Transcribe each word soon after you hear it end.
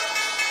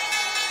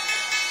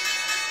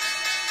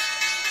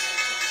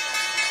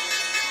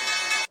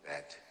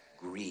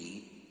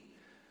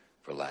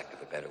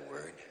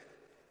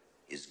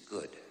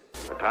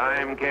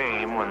time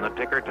came when the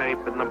ticker tape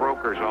in the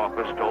broker's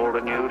office told a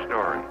new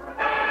story.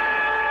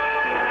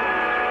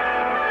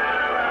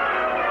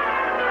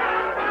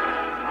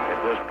 It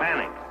was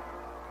panic.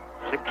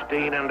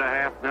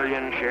 16.5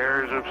 million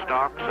shares of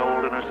stock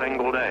sold in a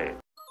single day.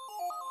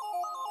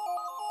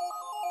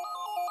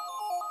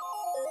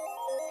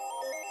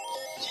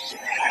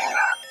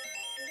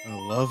 I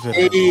love it.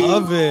 I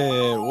love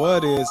it.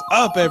 What is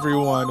up,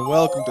 everyone?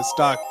 Welcome to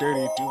Stock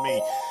Dirty to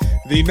Me,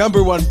 the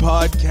number one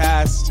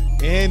podcast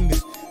in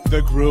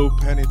the group,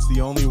 and it's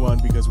the only one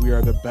because we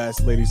are the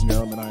best, ladies and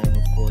gentlemen. I am,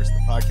 of course, the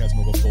podcast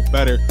mogul Phil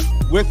Better.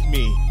 With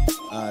me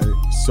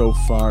so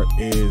far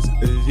is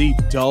the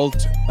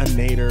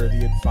Daltonator,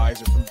 the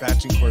advisor from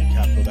Batching Corp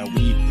Capital that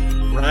we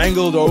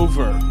wrangled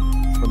over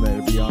from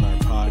there to be on our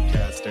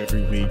podcast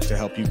every week to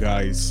help you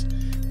guys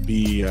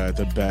be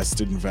the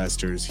best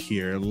investors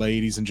here.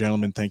 Ladies and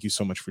gentlemen, thank you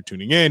so much for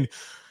tuning in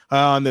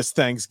on this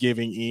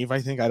Thanksgiving Eve. I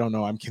don't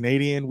know. I'm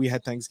Canadian. We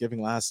had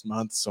Thanksgiving last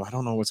month, so I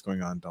don't know what's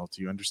going on, Dalt.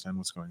 Do you understand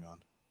what's going on?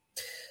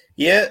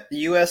 Yeah,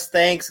 U.S.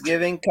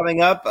 Thanksgiving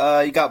coming up.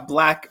 You got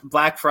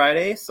Black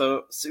Friday,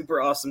 so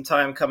super awesome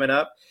time coming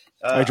up.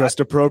 I dressed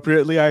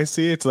appropriately, I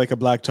see. It's like a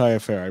black tie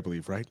affair, I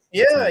believe, right?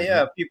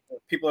 Yeah.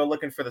 People are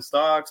looking for the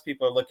stocks.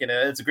 People are looking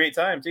at it. It's a great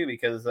time too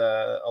because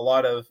a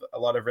lot of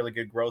really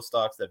good growth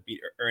stocks that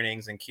beat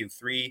earnings in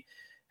Q3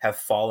 have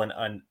fallen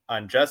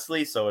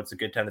unjustly. So it's a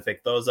good time to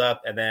pick those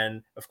up. And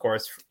then, of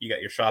course, you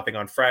got your shopping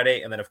on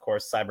Friday, and then, of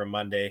course, Cyber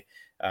Monday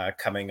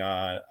coming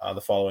on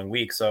the following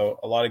week. So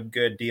a lot of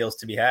good deals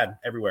to be had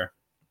everywhere.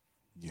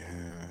 Yeah,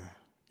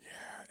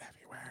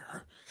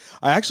 everywhere.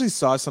 I actually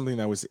saw something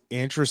that was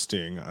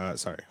interesting.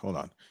 Sorry, hold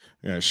on.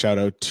 Yeah, shout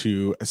out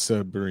to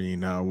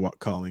Sabrina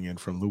calling in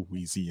from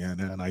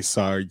Louisiana. And I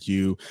saw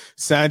you,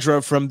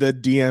 Sandra, from the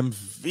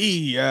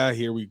DMV. Yeah,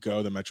 here we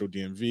go, the Metro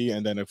DMV.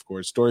 And then, of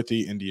course,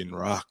 Dorothy, Indian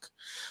Rock,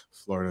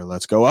 Florida.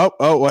 Let's go.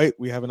 Oh, wait,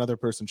 we have another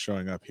person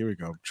showing up. Here we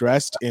go.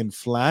 Dressed in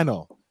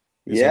flannel.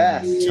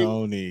 Yeah.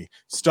 Tony,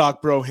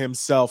 stock bro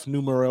himself,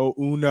 numero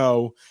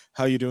uno.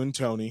 How you doing,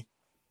 Tony?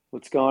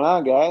 What's going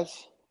on,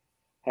 guys?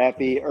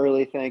 Happy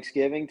early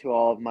Thanksgiving to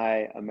all of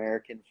my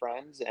American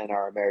friends and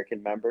our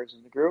American members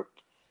in the group.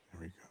 There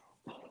we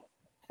go.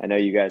 I know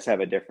you guys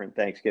have a different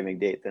Thanksgiving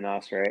date than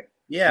us, right?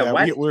 Yeah,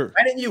 why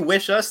didn't you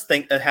wish us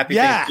happy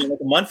Thanksgiving like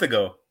a month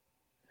ago?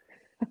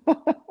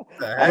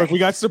 Look, we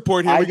got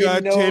support here. We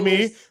got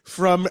Timmy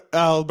from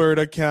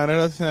Alberta,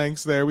 Canada.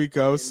 Thanks. There we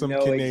go. Some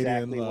Canadian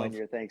exactly love. When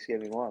your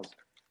Thanksgiving was.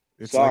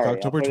 It's Sorry, like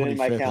October 25th. I'll put it in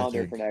my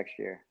calendar for next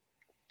year.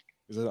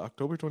 Is it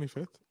October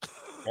 25th?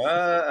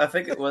 I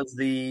think it was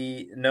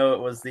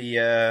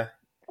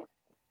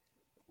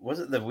was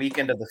it the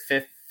weekend of the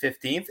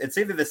 15th? It's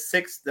either the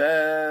 6th,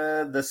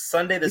 the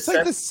Sunday, the 7th. It's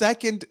like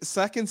the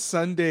second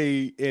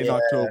Sunday in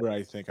October,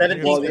 I think.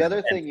 Well, the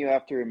other thing you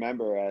have to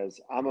remember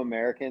is I'm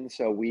American,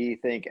 so we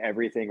think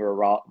everything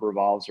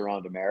revolves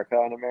around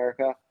America in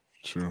America.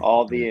 True.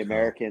 All the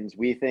Americans,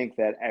 we think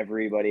that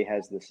everybody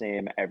has the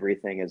same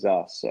everything as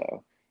us,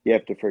 so you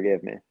have to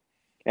forgive me.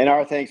 And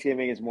our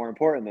Thanksgiving is more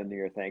important than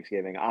your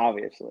Thanksgiving,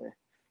 obviously.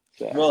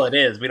 So. Well, it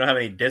is. We don't have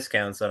any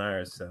discounts on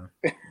ours, so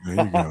there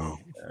you go.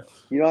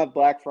 You don't have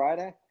Black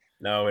Friday?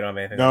 No, we don't have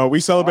anything. No, we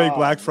celebrate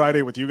Black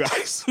Friday with you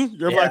guys.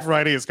 Your Black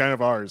Friday is kind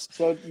of ours.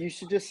 So you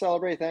should just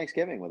celebrate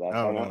Thanksgiving with us.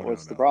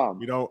 What's the no. problem?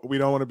 We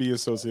don't want to be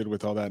associated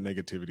with all that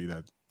negativity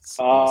that's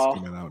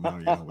coming out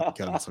now, with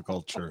cancel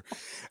culture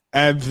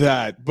and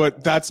that.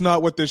 But that's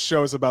not what this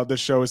show is about. This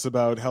show is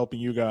about helping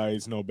you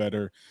guys know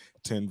better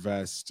to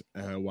invest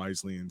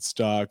wisely in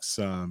stocks.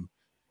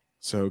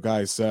 So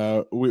guys,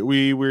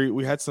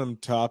 we had some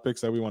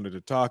topics that we wanted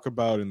to talk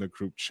about in the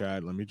group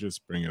chat. Let me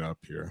just bring it up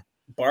here.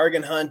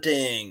 Bargain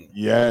hunting.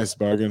 Yes,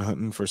 bargain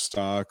hunting for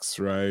stocks,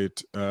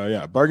 right?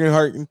 Bargain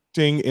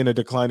hunting in a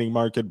declining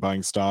market,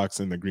 buying stocks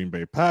in the Green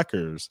Bay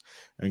Packers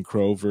and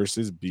Crow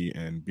versus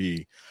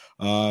BNB.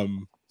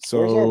 So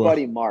where's our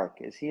buddy Mark?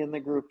 Is he in the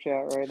group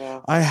chat right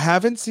now? I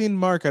haven't seen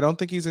Mark. I don't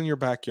think he's in your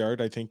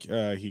backyard. I think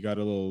he got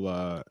a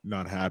little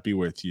not happy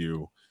with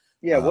you.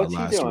 Yeah, what's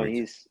he doing? Week.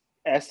 He's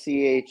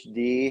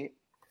SCHD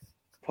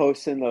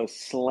posting those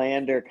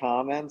slander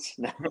comments.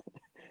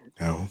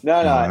 No.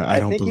 I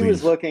think he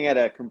was looking at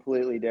a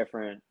completely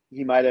different.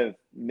 He might have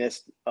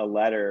missed a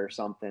letter or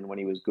something when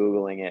he was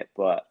Googling it,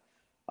 but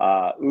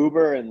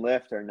Uber and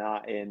Lyft are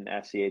not in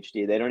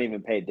SCHD. They don't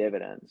even pay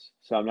dividends.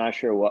 So I'm not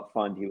sure what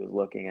fund he was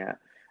looking at.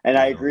 And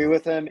I agree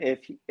with him.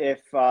 If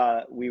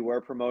we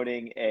were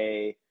promoting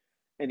an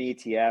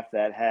ETF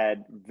that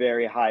had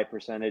very high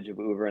percentage of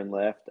Uber and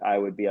Lyft, I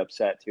would be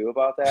upset too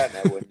about that, and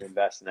I wouldn't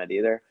invest in that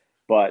either.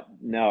 But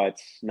no,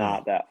 it's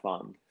not that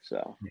fund.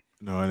 So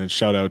no, and then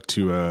shout out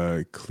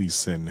to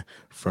Cleason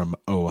from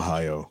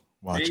Ohio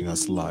watching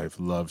us live.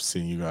 Love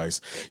seeing you guys.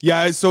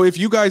 Yeah, so if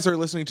you guys are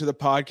listening to the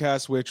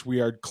podcast, which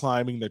we are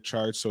climbing the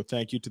charts, so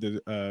thank you to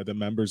the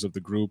members of the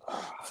group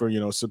for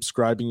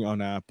subscribing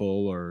on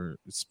Apple or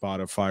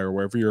Spotify or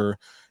wherever you're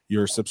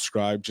you're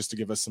subscribed just to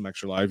give us some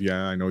extra live.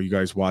 Yeah, I know you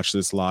guys watch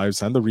this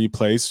lives and the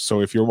replays.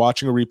 So if you're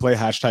watching a replay,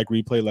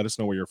 #replay, let us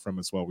know where you're from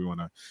as well. We want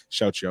to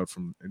shout you out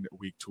from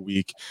week to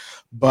week.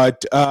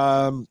 But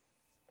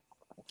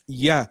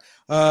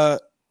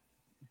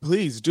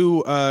please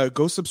do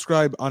go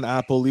subscribe on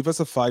Apple. Leave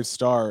us a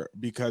 5-star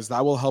because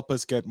that will help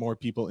us get more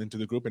people into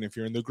the group. And if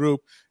you're in the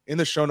group, in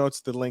the show notes,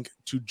 the link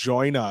to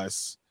join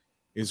us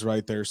is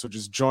right there. So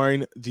just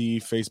join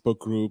the Facebook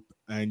group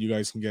and you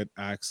guys can get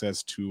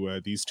access to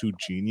these two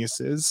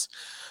geniuses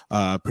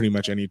pretty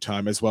much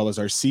anytime, as well as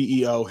our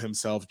CEO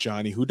himself,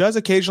 Johnny, who does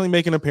occasionally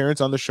make an appearance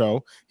on the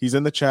show. He's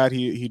in the chat.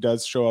 He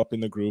does show up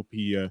in the group.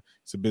 He's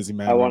a busy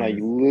man. I want to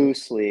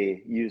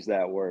loosely use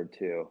that word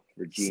too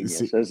for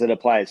genius as it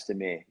applies to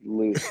me,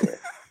 loosely.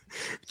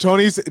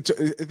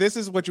 This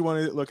is what you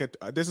want to look at.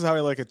 This is how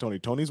I look at Tony.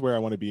 Tony's where I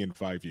want to be in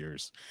 5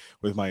 years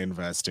with my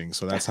investing.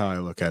 So that's how I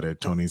look at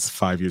it. Tony's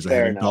 5 years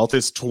ahead. Galt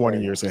is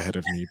 20 years ahead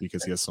of me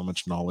because he has so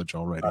much knowledge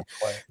already.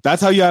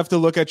 That's how you have to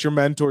look at your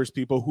mentors,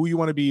 people, who you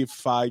want to be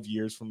 5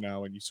 years from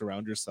now, and you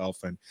surround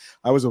yourself. And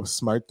I was a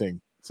smart thing.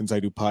 Since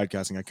I do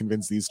podcasting, I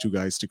convinced these two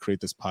guys to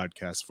create this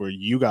podcast for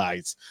you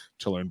guys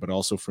to learn, but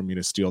also for me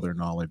to steal their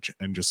knowledge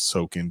and just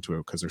soak into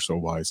it because they're so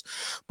wise.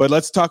 But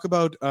let's talk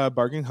about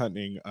bargain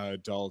hunting,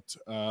 Dalt.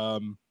 How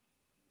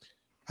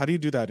do you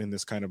do that in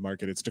this kind of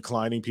market? It's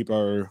declining.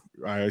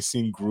 I've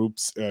seen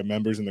groups,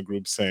 members in the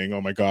group saying,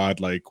 oh my God,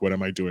 like, what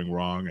am I doing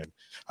wrong? And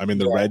I'm in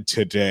the red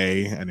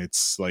today. And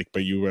it's like,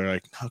 but you were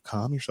like, no,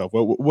 calm yourself.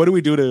 What do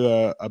we do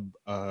to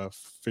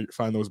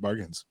find those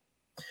bargains?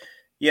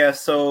 Yeah,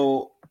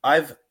 so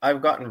I've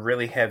gotten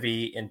really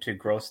heavy into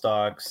growth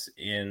stocks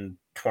in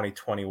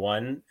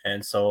 2021,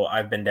 and so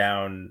I've been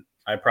down.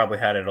 I probably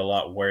had it a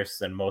lot worse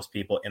than most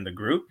people in the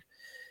group.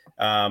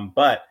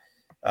 But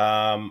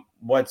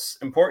what's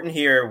important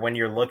here when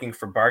you're looking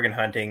for bargain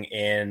hunting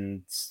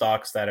in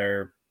stocks that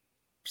are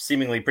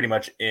seemingly pretty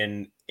much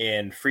in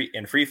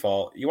free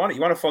fall, you want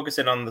to focus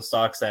in on the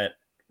stocks that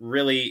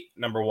really,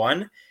 number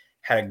one,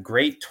 had a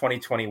great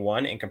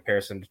 2021 in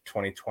comparison to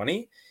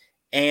 2020.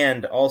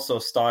 And also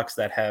stocks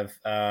that have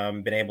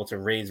been able to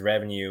raise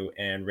revenue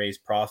and raise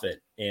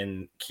profit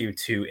in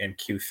Q2 and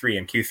Q3.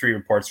 And Q3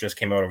 reports just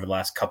came out over the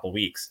last couple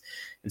weeks.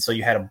 And so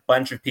you had a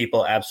bunch of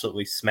people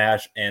absolutely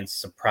smash and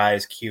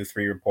surprise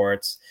Q3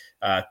 reports.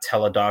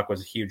 Teladoc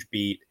was a huge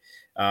beat.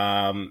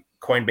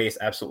 Coinbase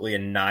absolutely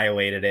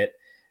annihilated it.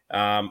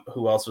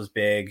 Who else was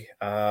big?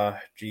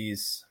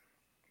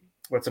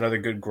 What's another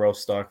good growth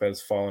stock that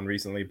has fallen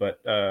recently? But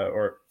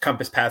or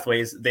Compass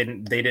Pathways, they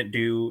didn't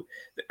do,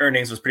 the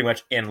earnings was pretty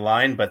much in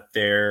line, but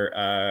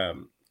their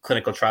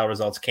clinical trial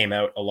results came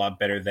out a lot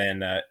better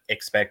than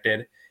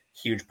expected.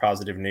 Huge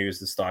positive news.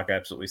 The stock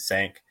absolutely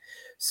sank.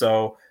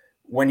 So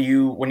when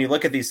you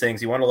look at these things,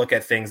 you want to look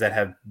at things that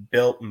have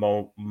built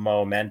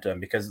momentum,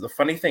 because the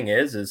funny thing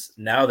is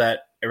now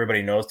that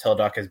everybody knows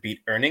Teladoc has beat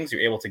earnings,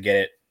 you're able to get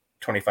it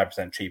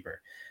 25%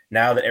 cheaper.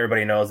 Now that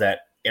everybody knows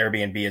that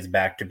Airbnb is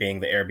back to being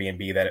the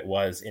Airbnb that it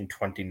was in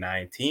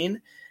 2019.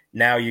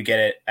 Now you get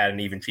it at an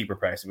even cheaper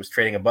price. It was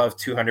trading above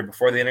 200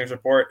 before the earnings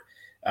report.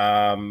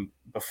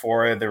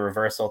 Before the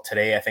reversal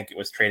today, I think it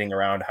was trading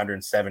around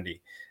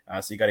 170.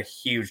 So you got a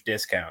huge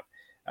discount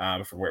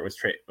from where it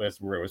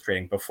was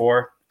trading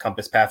before.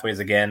 Compass Pathways,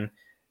 again,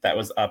 that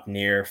was up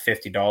near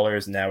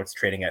 $50. Now it's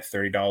trading at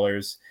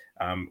 $30.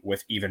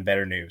 With even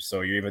better news.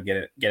 So you're able to get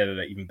it at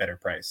an even better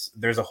price.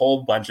 There's a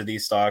whole bunch of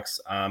these stocks.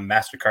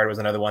 MasterCard was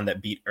another one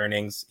that beat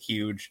earnings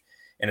huge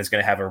and is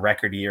going to have a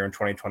record year in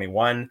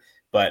 2021,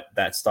 but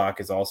that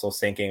stock is also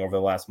sinking over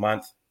the last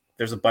month.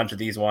 There's a bunch of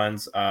these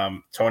ones.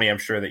 Tony, I'm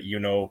sure that you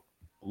know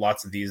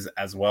lots of these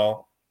as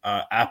well.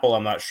 Apple,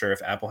 I'm not sure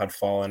if Apple had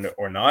fallen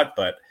or not,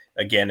 but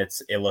again,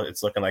 it's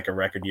looking like a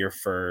record year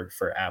for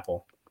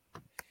Apple.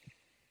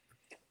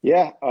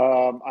 Yeah,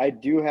 I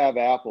do have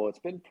Apple. It's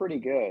been pretty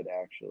good,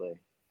 actually.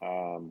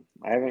 I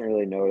haven't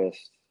really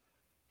noticed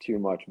too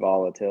much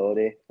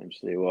volatility. Let me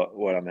see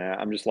what I'm at.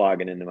 I'm just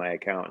logging into my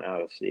account now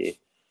to see.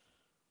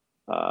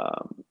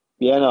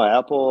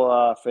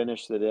 Apple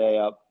finished the day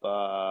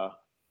up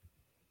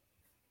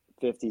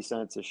 50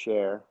 cents a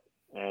share,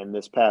 and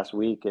this past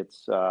week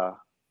it's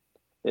up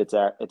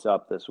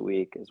this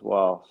week as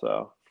well.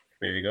 So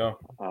there you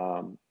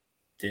go.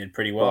 Did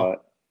pretty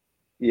well.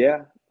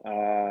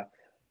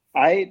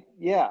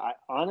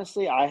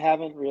 Honestly, I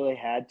haven't really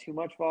had too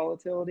much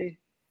volatility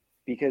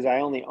because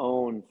I only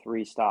own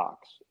 3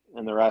 stocks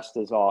and the rest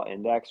is all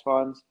index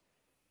funds.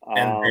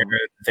 And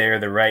they're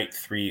the right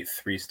three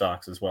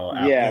stocks as well.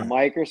 Yeah,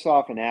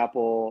 Microsoft and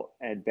Apple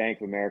and Bank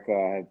of America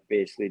have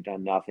basically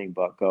done nothing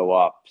but go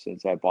up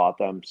since I bought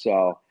them.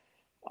 So,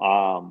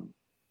 I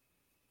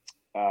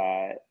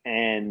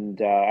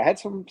had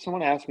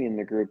someone ask me in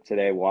the group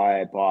today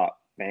why I bought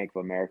Bank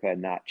of America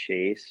and not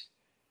Chase.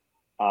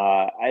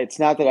 It's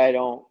not that I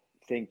don't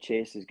think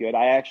Chase is good.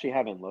 I actually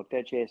haven't looked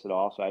at Chase at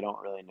all, so I don't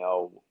really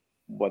know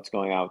what's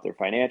going on with their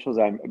financials.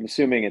 I'm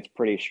assuming it's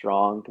pretty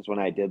strong because when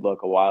I did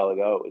look a while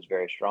ago, it was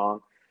very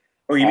strong.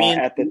 Oh, you mean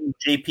at the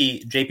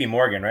JP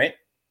Morgan, right?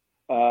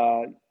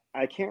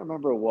 I can't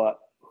remember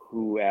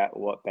who at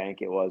what bank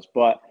it was,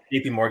 but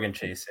JP Morgan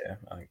Chase,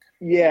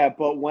 yeah.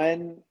 But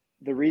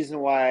the reason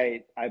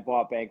why I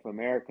bought Bank of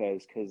America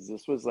is because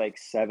this was like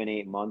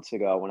 7-8 months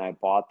ago when I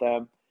bought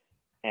them,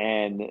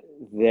 and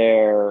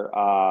their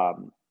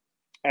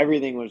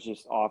everything was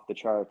just off the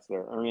charts.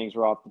 Their earnings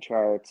were off the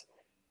charts,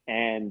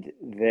 and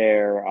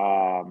their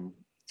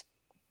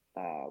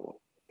what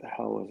the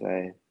hell was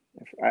I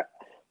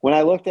when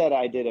I looked at it,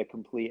 I did a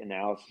complete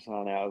analysis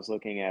on it. I was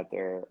looking at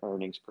their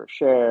earnings per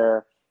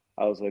share.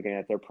 I was looking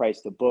at their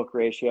price to book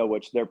ratio,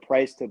 which their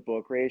price to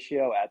book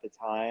ratio at the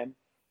time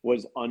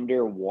was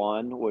under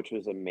 1, which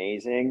was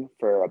amazing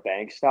for a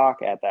bank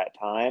stock at that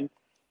time.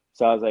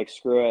 So I was like,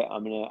 screw it.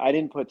 I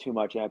didn't put too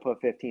much in. I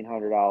put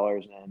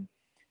 $1,500 in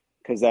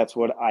because that's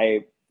what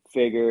I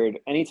figured.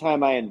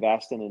 Anytime I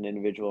invest in an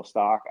individual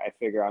stock, I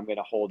figure I'm going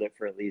to hold it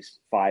for at least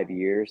 5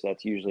 years.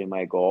 That's usually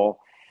my goal.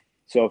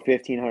 So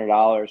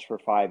 $1,500 for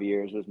 5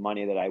 years was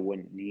money that I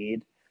wouldn't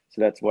need.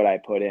 So that's what I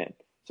put in.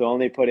 So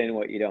only put in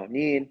what you don't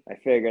need. I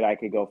figured I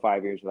could go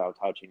 5 years without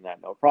touching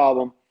that, no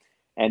problem.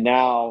 And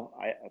now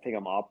I think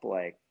I'm up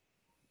like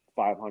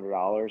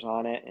 $500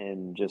 on it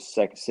in just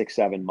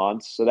 6-7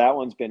 months. So that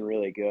one's been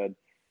really good.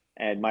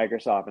 And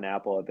Microsoft and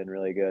Apple have been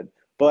really good.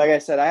 But like I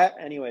said, I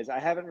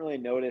haven't really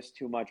noticed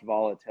too much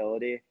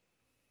volatility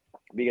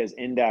because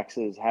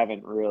indexes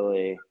haven't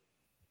really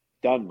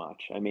done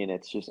much. I mean,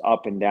 it's just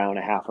up and down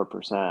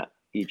 0.5%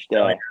 each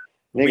day. I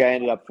think I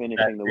ended up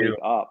finishing the week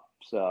up.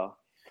 So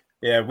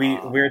yeah, we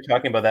were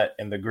talking about that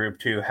in the group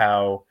too,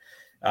 how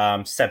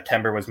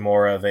September was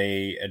more of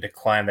a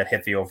decline that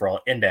hit the overall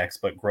index,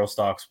 but growth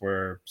stocks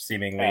were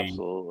seemingly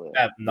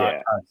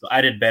not. So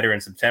I did better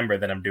in September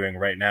than I'm doing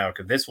right now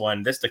because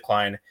this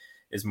decline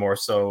is more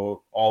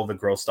so all the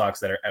growth stocks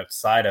that are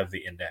outside of the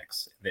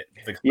index. The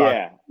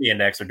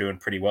index are doing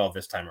pretty well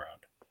this time around.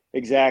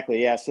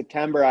 Exactly. Yeah,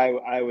 September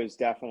I was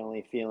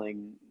definitely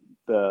feeling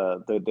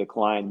the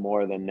decline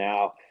more than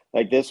now.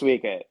 Like this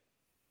week,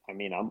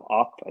 I'm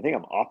up. I think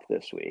I'm up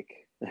this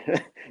week.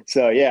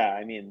 So yeah,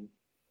 I mean.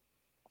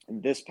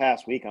 This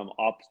past week, I'm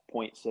up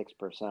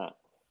 0.6%.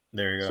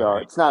 There you go. So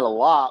it's not a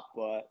lot,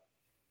 but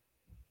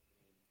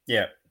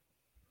yeah,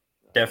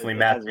 definitely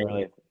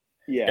matching.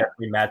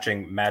 Definitely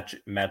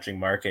matching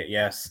market.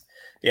 Yes,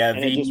 yeah.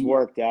 And it just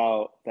worked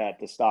out that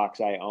the stocks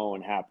I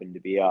own happened to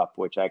be up,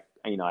 which I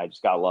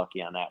just got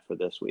lucky on that for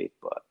this week.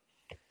 But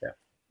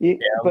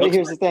but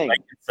here's the thing: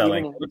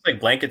 it looks like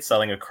blanket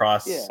selling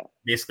across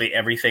basically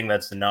everything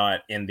that's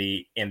not in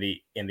the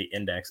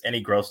index.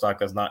 Any growth stock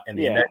that's not in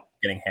the index is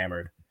getting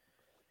hammered.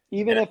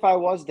 Even if I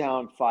was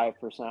down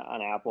 5%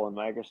 on Apple and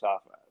Microsoft,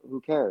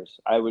 who cares?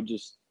 I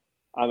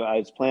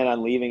was planning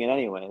on leaving it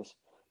anyways.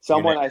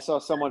 I saw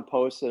someone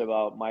posted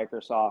about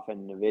Microsoft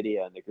and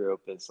NVIDIA in the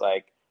group. It's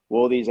like,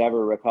 will these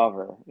ever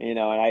recover? And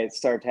I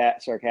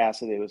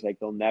sarcastically was like,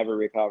 they'll never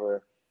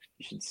recover.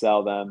 You should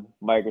sell them.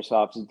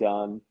 Microsoft's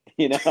done,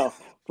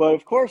 but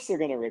of course they're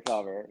going to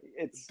recover.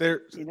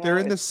 They're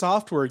in the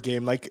software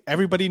game. Like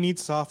everybody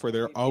needs software.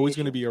 They're always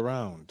going to be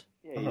around.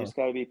 Yeah, you just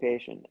got to be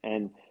patient.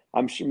 And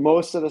I'm sure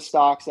most of the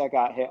stocks that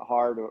got hit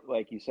hard,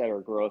 like you said,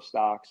 are growth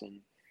stocks, and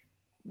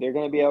they're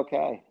going to be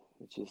okay.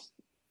 It's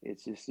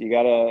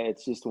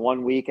just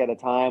 1 week at a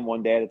time,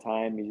 1 day at a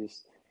time. You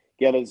just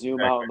got to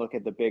zoom out and look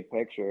at the big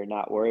picture and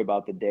not worry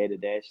about the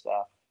day-to-day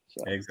stuff.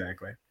 So.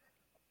 Exactly.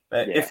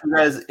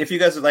 If you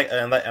guys are like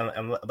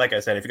I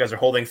said, if you guys are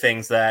holding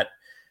things that,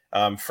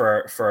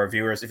 for our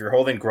viewers, if you're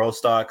holding growth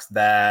stocks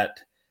that,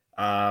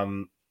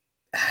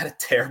 had a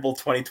terrible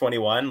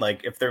 2021,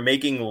 like if they're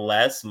making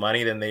less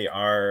money than they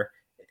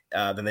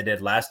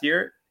did last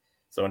year,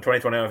 so in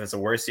 2021 if it's a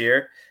worse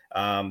year,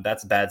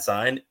 that's a bad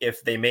sign.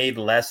 If they made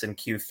less in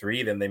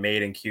Q3 than they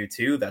made in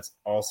Q2, that's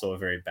also a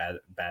very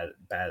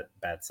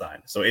bad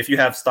sign. So if you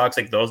have stocks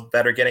like those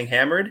that are getting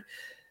hammered,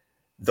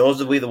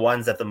 those will be the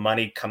ones that the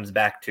money comes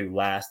back to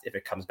last, if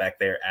it comes back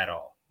there at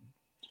all.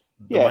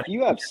 If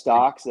you have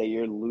stocks that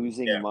you're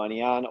losing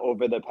money on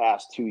over the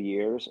past 2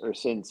 years or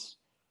since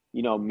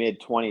mid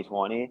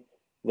 2020,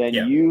 then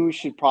you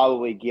should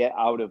probably get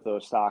out of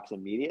those stocks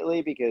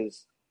immediately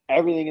because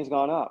everything has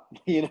gone up.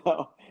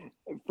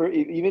 For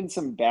even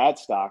some bad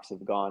stocks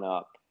have gone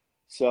up.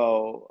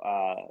 So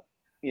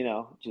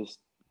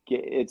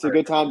it's a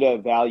good time to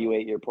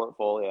evaluate your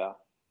portfolio.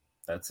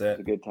 That's it. It's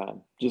a good time.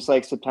 Just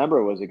like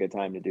September was a good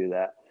time to do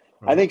that.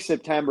 Mm-hmm. I think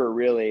September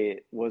really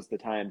was the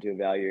time to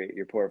evaluate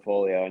your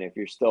portfolio, and if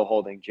you're still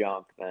holding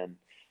junk, then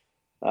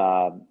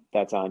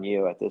that's on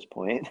you at this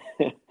point.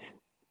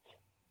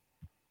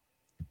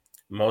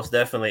 Most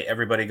definitely,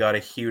 everybody got a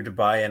huge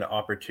buy-in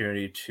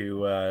opportunity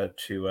to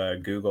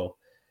Google,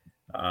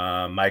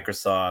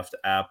 Microsoft,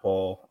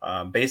 Apple.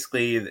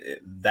 Basically,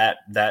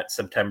 that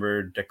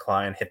September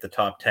decline hit the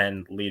top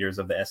 10 leaders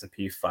of the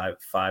S&P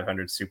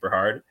 500 super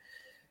hard.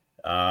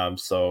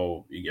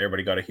 So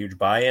everybody got a huge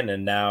buy-in,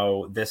 and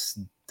now this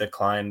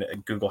decline,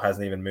 Google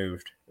hasn't even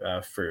moved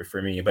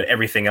for me, but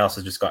everything else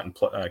has just gotten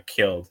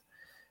killed.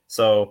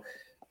 So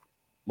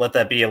let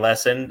that be a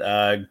lesson.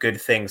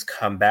 Good things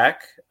come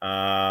back.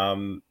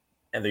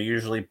 and they're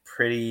usually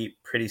pretty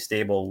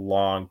stable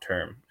long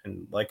term.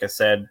 And like I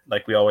said,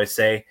 like we always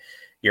say,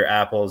 your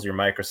Apples, your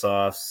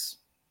Microsofts,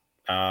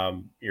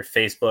 your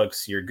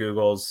Facebooks, your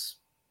Googles,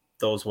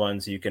 those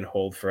ones you can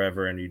hold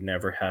forever and you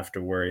never have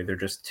to worry. They're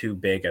just too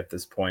big at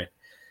this point.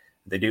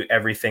 They do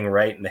everything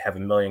right, and they have a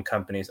million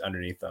companies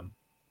underneath them.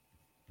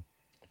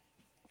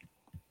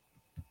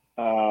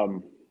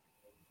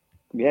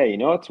 Yeah, you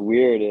know what's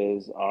weird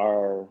is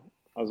I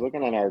was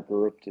looking on our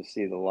group to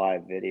see the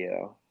live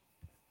video.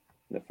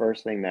 The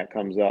first thing that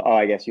comes up,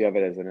 I guess you have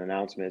it as an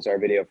announcement, is our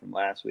video from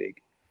last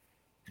week.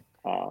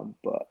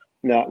 But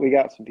no, we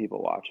got some people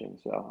watching.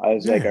 So I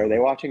was like, are they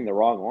watching the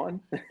wrong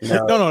one?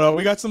 No.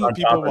 We got some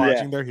people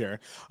watching. They're here.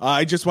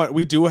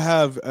 We do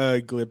have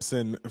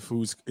Glibson,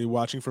 who's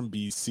watching from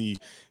BC.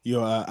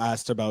 You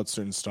asked about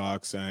certain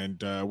stocks,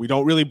 and we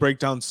don't really break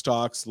down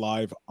stocks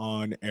live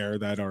on air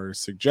that are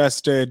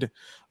suggested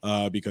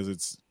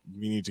because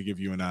we need to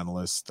give you an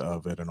analyst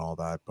of it and all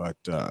that. But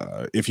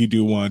if you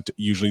do want,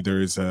 usually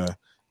there is a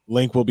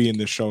link will be in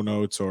the show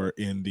notes or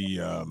in the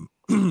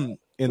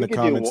in the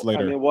comments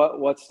later. I mean,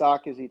 what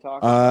stock is he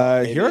talking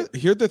about?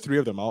 Here are the three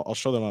of them. I'll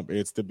show them up.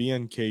 It's the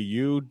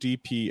BNKU,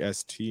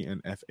 DPST,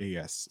 and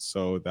FAS.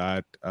 So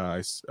that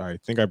I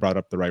think I brought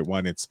up the right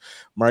one. It's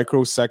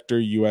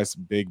Microsector US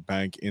Big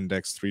Bank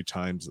Index 3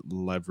 times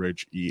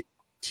leverage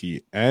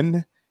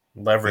ETN.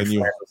 Leverage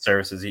financial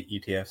services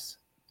ETFs.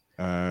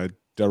 So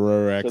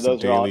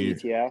those are all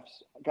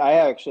ETFs. I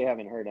actually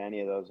haven't heard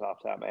any of those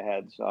off the top of my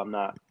head,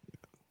 so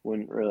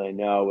wouldn't really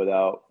know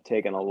without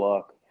taking a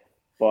look.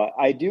 But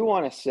I do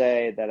want to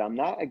say that I'm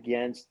not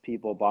against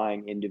people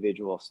buying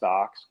individual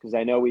stocks, because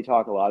I know we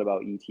talk a lot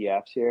about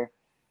ETFs here.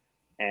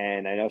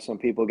 And I know some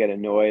people get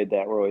annoyed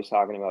that we're always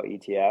talking about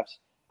ETFs.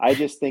 I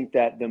just think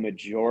that the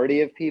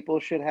majority of people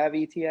should have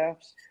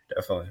ETFs.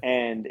 Definitely.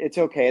 And it's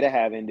okay to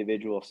have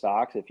individual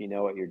stocks if you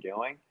know what you're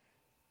doing.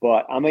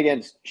 But I'm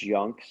against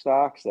junk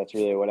stocks. That's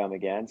really what I'm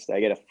against.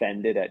 I get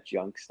offended at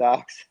junk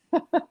stocks.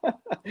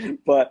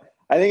 But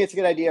I think it's a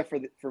good idea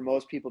for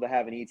most people to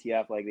have an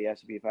ETF like the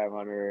S&P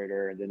 500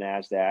 or the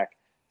NASDAQ,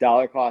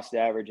 dollar cost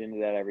average into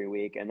that every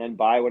week, and then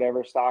buy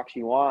whatever stocks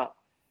you want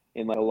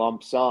in like a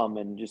lump sum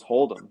and just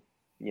hold them,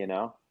 you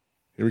know?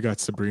 Here we got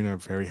Sabrina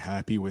very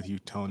happy with you,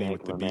 Tony,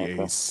 Bank with the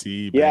America.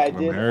 BAC, Yeah, Bank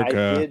of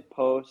America. I did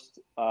post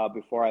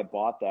before I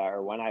bought that,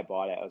 or when I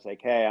bought it, I was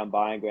like, hey, I'm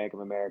buying Bank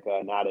of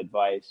America, not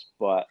advice,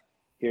 but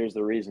here's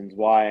the reasons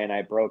why. And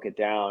I broke it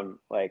down,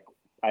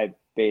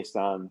 based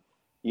on,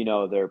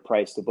 their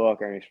price to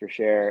book, earnings per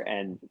share,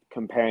 and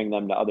comparing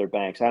them to other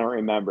banks. I don't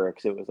remember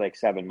because it was like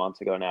 7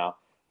 months ago now,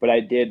 but I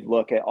did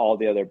look at all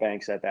the other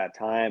banks at that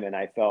time, and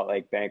I felt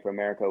like Bank of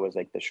America was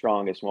like the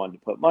strongest one to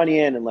put money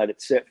in and let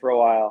it sit for a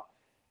while.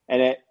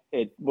 And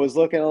it was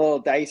looking a little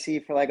dicey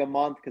for like a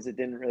month because it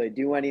didn't really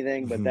do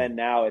anything, but then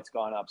now it's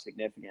gone up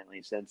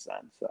significantly since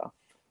then. So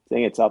I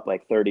think it's up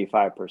like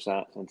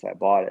 35% since I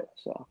bought it.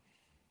 So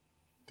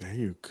there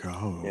you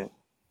go. Yeah.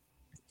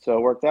 So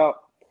it worked out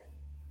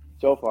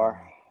so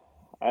far.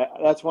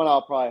 That's one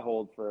I'll probably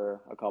hold for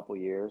a couple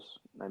years.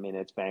 I mean,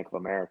 it's Bank of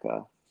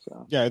America.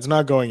 So yeah, it's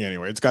not going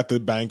anywhere. It's got the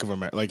Bank of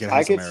America. Like it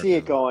has I could America see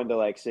it going to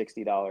like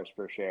 $60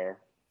 per share.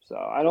 So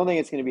I don't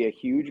think it's going to be a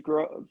huge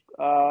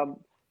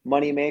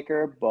money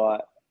maker,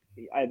 but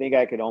I think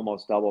I could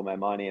almost double my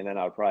money and then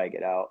I'll probably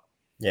get out.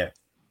 Yeah,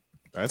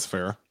 that's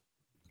fair.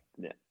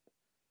 Yeah.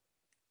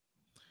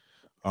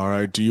 All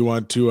right. Do you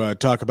want to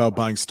talk about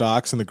buying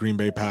stocks in the Green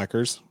Bay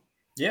Packers?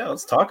 Yeah,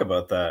 let's talk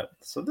about that.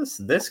 So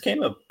this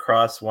came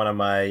across one of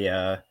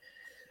my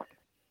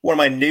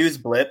news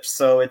blips.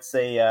 So it's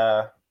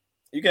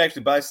you can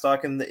actually buy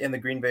stock in the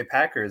Green Bay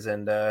Packers,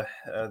 and the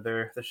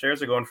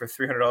shares are going for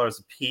 $300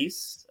 a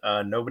piece.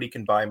 Nobody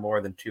can buy more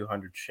than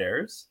 200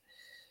 shares.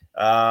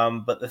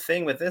 But the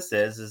thing with this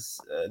is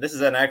this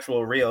is an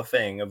actual real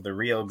thing of the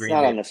real Green Bay.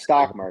 It's not on the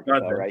stock market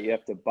though, right? You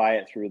have to buy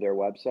it through their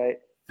website.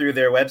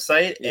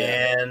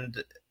 Yeah.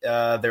 And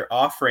their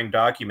offering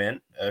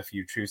document, if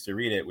you choose to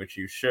read it, which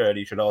you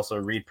should also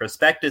read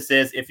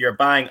prospectuses if you're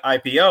buying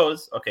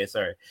IPOs. Okay,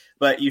 sorry.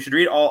 But you should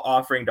read all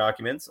offering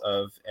documents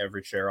of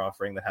every share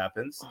offering that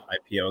happens,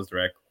 IPOs,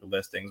 direct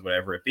listings,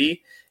 whatever it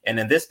be. And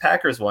in this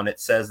Packers one, it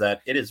says that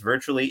it is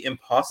virtually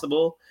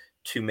impossible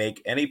to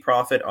make any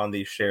profit on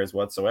these shares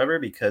whatsoever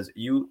because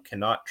you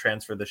cannot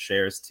transfer the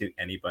shares to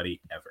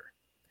anybody ever.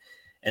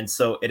 And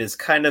so it is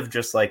kind of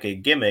just like a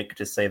gimmick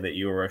to say that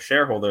you are a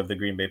shareholder of the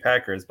Green Bay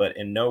Packers, but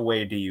in no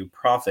way do you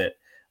profit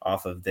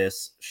off of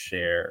this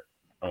share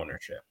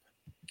ownership.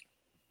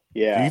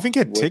 Yeah. Do you even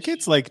get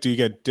tickets? Like, do you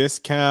get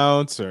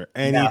discounts or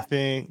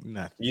anything?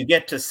 Nothing. You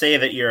get to say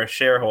that you're a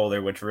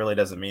shareholder, which really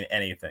doesn't mean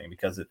anything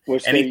because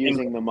they're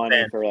using the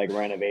money for like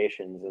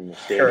renovations in the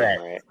stadium,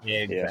 correct. Right?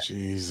 Yeah.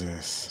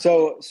 Jesus.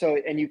 So,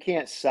 and you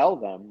can't sell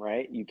them,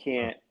 right? You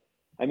can't.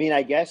 I mean,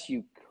 I guess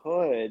you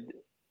could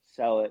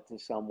sell it to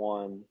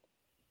someone,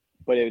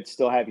 but it would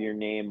still have your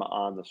name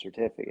on the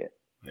certificate.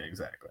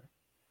 Exactly.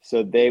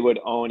 So they would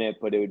own it,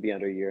 but it would be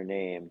under your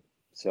name.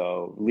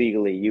 So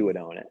legally, you would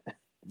own it.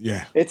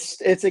 Yeah,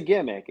 it's a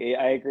gimmick.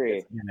 I agree.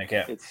 It's a gimmick,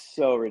 yeah. It's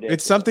so ridiculous.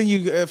 It's something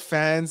you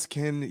fans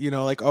can,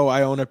 like, oh,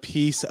 I own a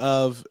piece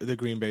of the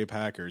Green Bay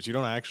Packers. You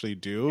don't actually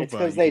do. It's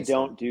because they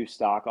don't do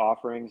stock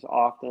offerings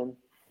often.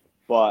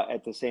 But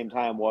at the same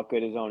time, what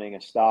good is owning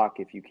a stock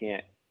if you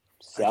can't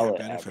sell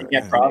it? You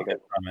can't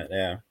profit from it.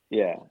 Yeah.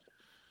 Yeah.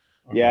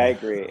 Yeah, I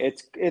agree.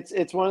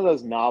 It's one of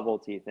those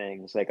novelty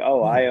things. Like,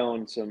 oh, I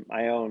own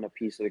a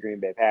piece of the Green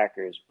Bay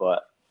Packers,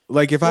 but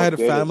like if I had a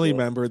family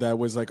member that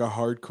was like a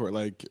hardcore,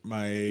 like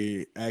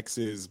my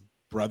ex's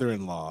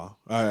brother-in-law,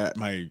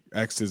 my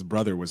ex's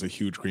brother was a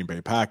huge Green Bay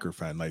Packer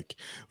fan. Like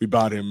we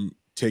bought him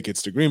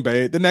tickets to Green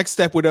Bay. The next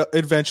step would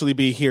eventually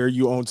be, here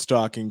you own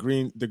stock in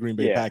the Green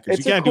Bay Packers.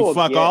 You can't do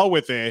fuck all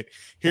with it.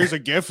 Here's a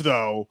gift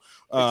though.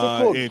 It's a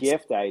cool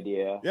gift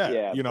idea.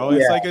 Yeah,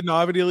 it's like a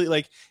novelty.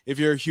 Like if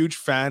you're a huge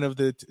fan of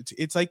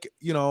it's like,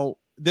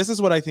 this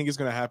is what I think is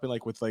going to happen.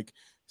 Like with like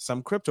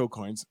some crypto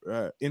coins,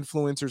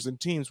 influencers and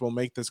teams will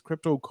make this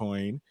crypto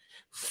coin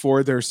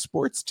for their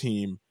sports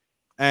team.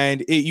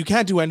 And you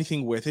can't do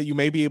anything with it. You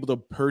may be able to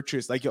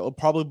purchase, like you'll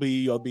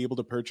be able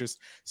to purchase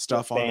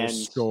stuff on their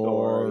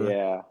store.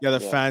 The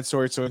fan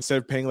store. So instead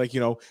of paying like,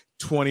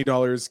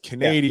 $20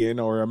 Canadian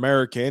or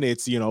American,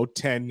 it's,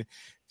 10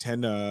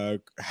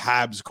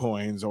 Habs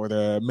coins or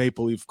the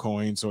Maple Leaf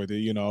coins or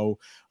the,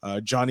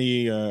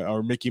 Johnny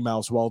or Mickey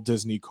Mouse Walt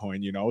Disney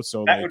coin,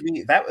 So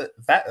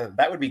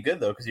that would be good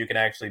though, because you can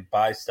actually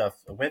buy stuff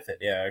with it.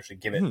 Yeah, actually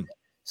give it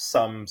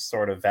some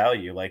sort of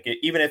value, like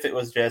even if it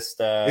was just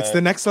it's the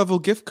next level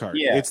gift card.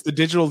 It's the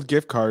digital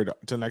gift card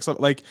to next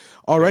level. Like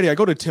already I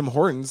go to Tim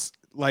Hortons,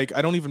 like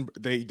I don't even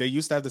they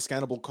used to have the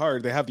scannable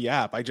card. They have the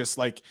app. I just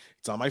like,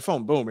 it's on my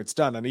phone, boom, it's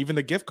done. And even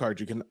the gift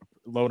card you can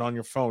load on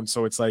your phone,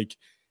 so it's like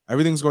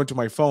everything's going to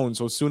my phone.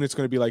 So soon it's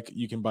going to be like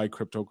you can buy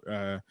crypto,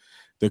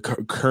 the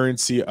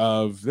currency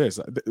of this.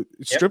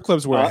 Strip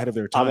clubs were ahead of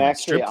their time. I'm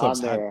actually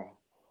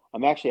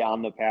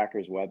on the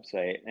Packers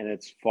website, and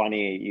it's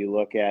funny, you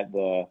look at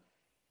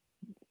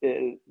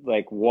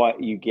like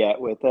what you get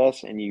with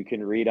this, and you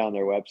can read on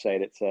their website,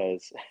 it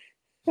says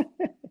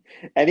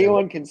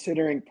anyone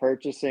considering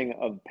purchasing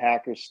of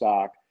Packer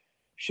stock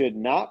should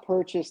not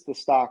purchase the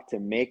stock to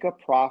make a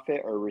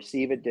profit or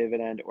receive a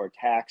dividend or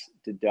tax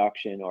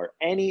deduction or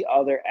any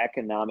other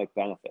economic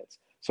benefits.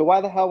 So why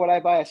the hell would I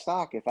buy a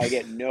stock if I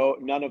get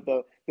none of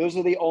those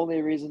are the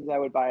only reasons I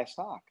would buy a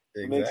stock.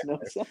 Exactly. It makes no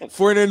sense.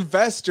 For an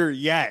investor,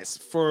 yes.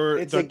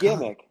 It's a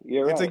gimmick.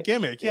 You're right. It's a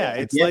gimmick. Yeah.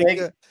 It's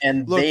gimmick, like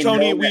and look,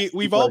 Tony,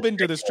 we've all been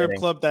to the strip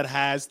club that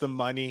has the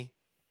money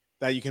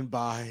that you can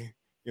buy.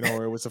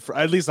 Or it was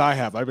at least I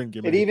have. I've been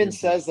given. It even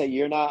says that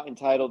you're not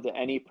entitled to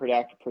any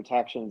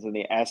protections in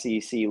the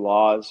SEC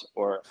laws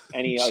or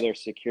any other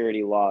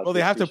security laws. Well,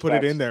 they have to put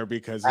it in there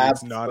because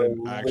it's not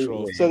an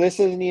actual. So this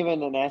isn't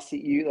even an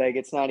SEC. Like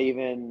it's not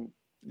even.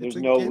 You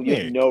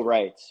have no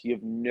rights. You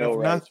have no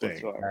rights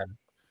whatsoever.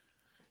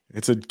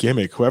 It's a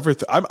gimmick.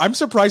 I'm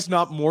surprised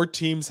not more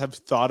teams have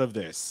thought of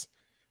this.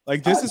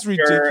 Like this is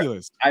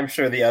ridiculous. I'm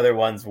sure the other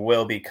ones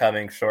will be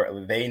coming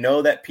shortly. They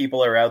know that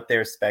people are out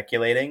there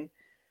speculating.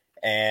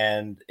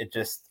 And it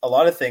just, a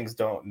lot of things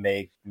don't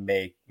make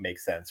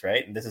sense,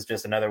 right? And this is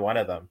just another one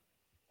of them.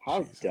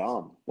 How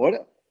dumb.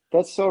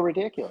 That's so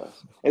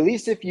ridiculous. At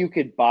least if you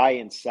could buy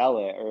and sell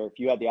it, or if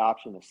you had the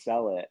option to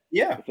sell it.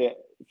 Yeah. If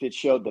it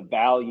showed the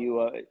value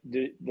of it,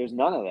 there's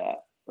none of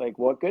that. Like,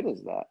 what good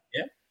is that?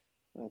 Yeah.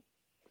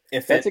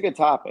 That's a good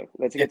topic.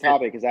 That's a good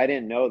topic, because I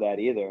didn't know that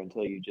either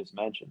until you just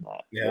mentioned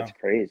that. Yeah. That's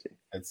crazy.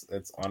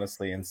 It's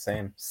honestly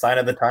insane. Sign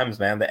of the times,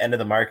 man. The end of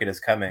the market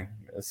is coming.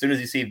 As soon as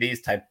you see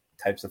these types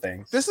of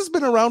things. This has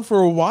been around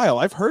for a while.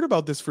 I've heard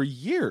about this for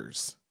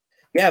years.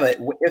 Yeah, but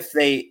if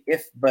they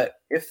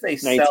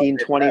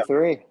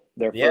 1923,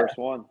 their first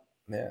one.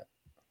 Yeah.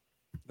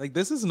 Like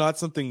this is not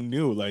something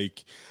new.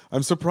 Like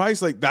I'm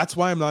surprised. Like that's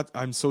why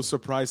I'm so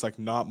surprised. Like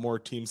not more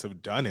teams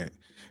have done it,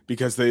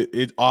 because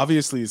it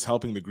obviously is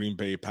helping the Green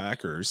Bay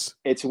Packers.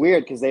 It's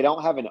weird because they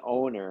don't have an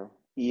owner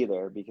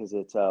either, because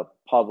it's a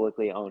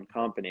publicly owned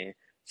company.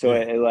 So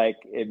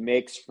it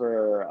makes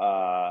for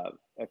a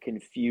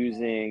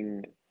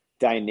confusing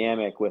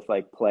dynamic with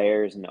like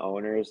players and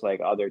owners, like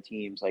other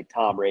teams like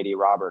Tom Brady,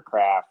 Robert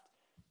Kraft,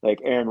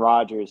 like Aaron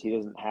Rodgers.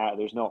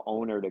 There's no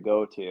owner to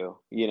go to,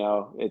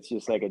 it's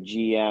just like a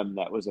GM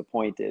that was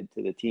appointed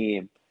to the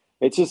team.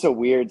 It's just a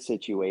weird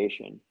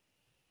situation.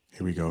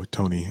 Here we go.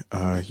 Tony,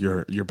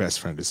 your best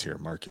friend is here.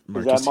 Mark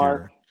is that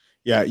Mark? Here.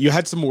 Yeah. You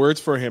had some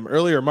words for him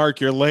earlier. Mark,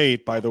 you're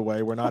late, by the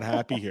way. We're not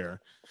happy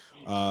here.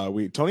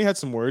 Tony had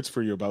some words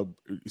for you about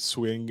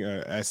Swing,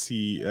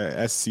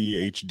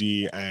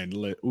 SCHD, and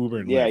Uber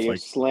and Lyft. You're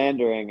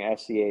slandering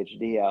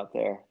SCHD out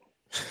there.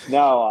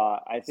 No,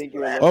 I think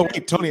you're. Oh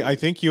wait, Tony, I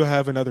think you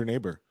have another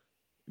neighbor.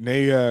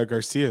 Nay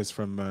Garcia is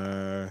from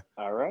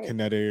all right,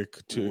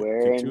 Connecticut.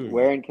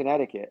 Where in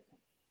Connecticut?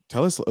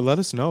 Let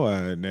us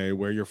know, Nay,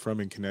 where you're from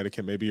in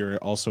Connecticut. Maybe you're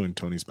also in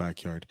Tony's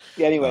backyard.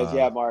 Yeah, anyways,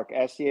 Mark,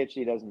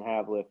 SCHD doesn't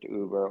have Lyft,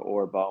 Uber,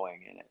 or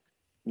Boeing in it.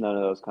 None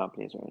of those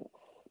companies are in it.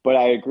 But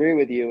I agree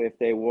with you.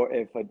 If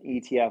an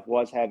ETF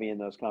was heavy in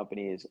those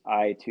companies,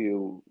 I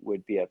too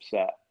would be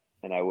upset.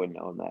 and I wouldn't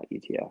own that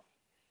ETF.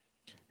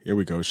 Here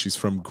we go. She's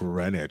from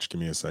Greenwich. Give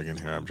me a second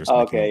here. I'm just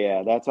okay.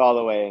 Yeah, that's all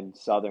the way in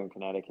southern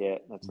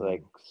Connecticut. That's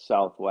like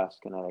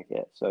southwest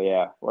Connecticut. So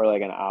yeah, we're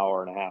like an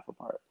hour and a half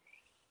apart,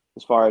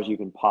 as far as you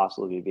can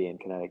possibly be in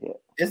Connecticut.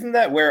 Isn't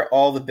that where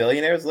all the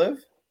billionaires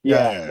live?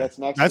 Yeah, that's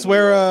next. That's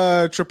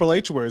where Triple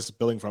H was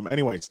billing from.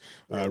 Anyways,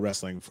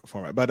 wrestling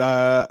format.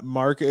 But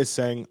Mark is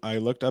saying I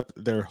looked up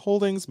their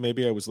holdings.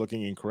 Maybe I was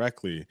looking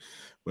incorrectly,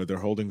 but their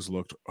holdings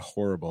looked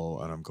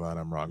horrible, and I'm glad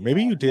I'm wrong.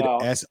 Maybe you did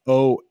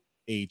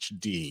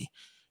SOHD.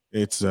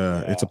 It's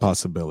a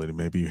possibility.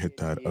 Maybe you hit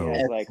that.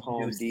 It's like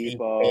Home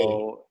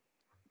Depot,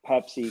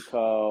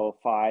 PepsiCo,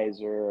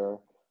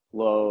 Pfizer,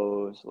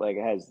 Lowe's. Like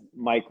it has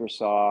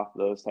Microsoft,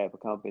 those type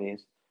of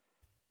companies.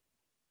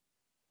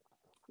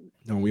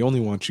 No, we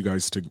only want you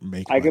guys to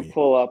make money. I could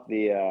pull up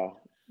the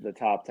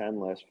top 10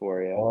 list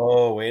for you.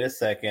 Oh, wait a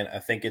second. I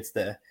think it's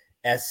the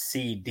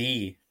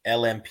SCD,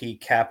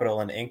 LMP Capital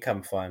and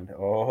Income Fund.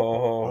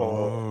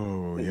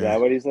 Is that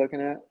what he's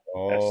looking at?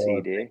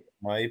 SCD?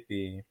 Might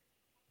be.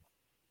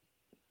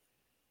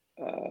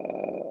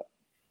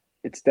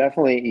 It's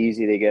definitely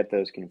easy to get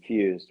those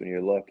confused when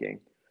you're looking.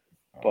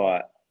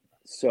 But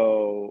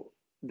so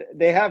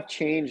they have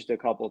changed a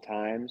couple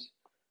times.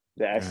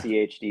 The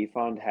SCHD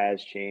fund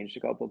has changed a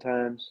couple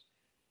times.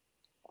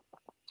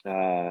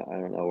 I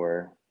don't know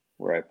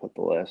where I put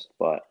the list,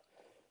 but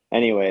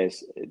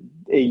anyways,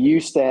 it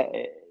used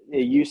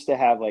to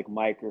have like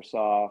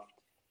Microsoft,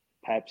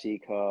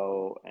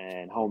 PepsiCo,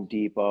 and Home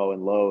Depot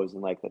and Lowe's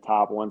and like the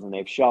top ones, and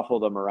they've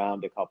shuffled them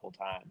around a couple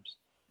times.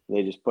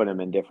 They just put them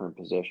in different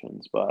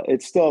positions, but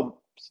it's still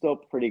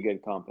pretty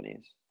good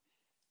companies.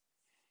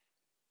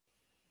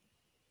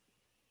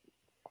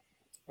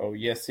 Oh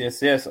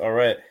yes. All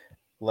right.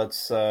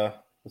 Let's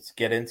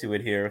get into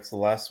it here. It's the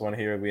last one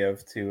here we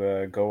have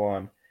to go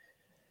on.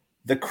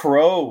 The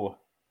Crow.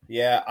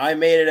 Yeah, I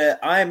made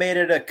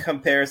it a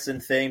comparison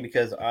thing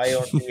because I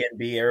own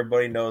BNB.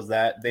 Everybody knows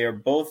that. They are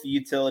both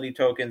utility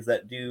tokens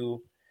that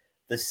do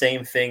the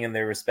same thing in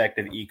their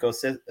respective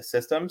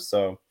ecosystems.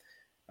 So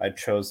I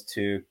chose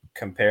to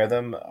compare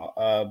them.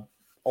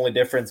 Only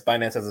difference,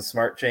 Binance has a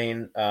smart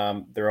chain,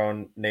 their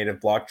own native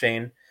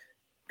blockchain.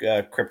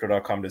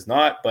 Crypto.com does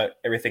not, but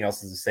everything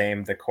else is the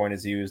same. The coin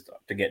is used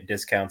to get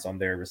discounts on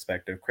their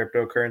respective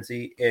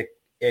cryptocurrency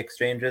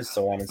exchanges,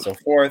 so on and so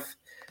forth.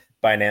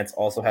 Binance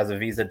also has a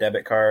Visa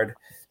debit card,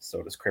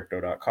 so does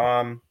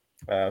Crypto.com.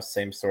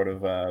 Same sort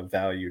of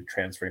value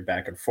transferring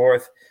back and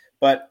forth.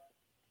 But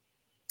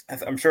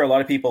I'm sure a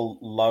lot of people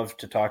love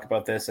to talk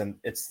about this, and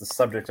it's the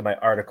subject of my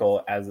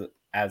article as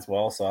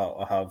well, so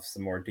I'll have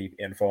some more deep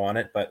info on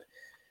it. But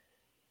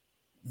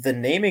the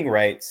naming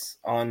rights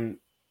on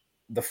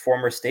the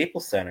former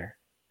Staples Center,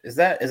 is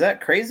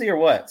that crazy or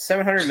what?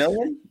 700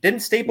 million? Didn't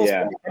Staples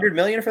pay 100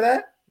 million for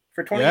that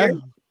for 20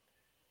 years?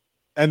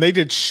 And they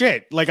did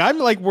shit. Like I'm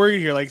like worried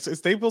here. Like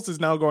Staples is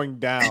now going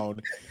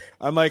down.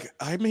 I'm like,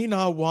 I may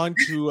not want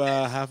to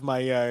have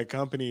my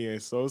company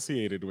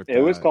associated with. It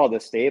was called the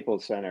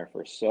Staples Center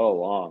for so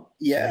long.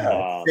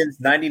 Yeah, since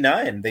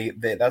 '99. They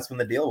that's when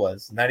the deal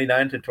was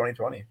 99 to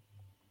 2020.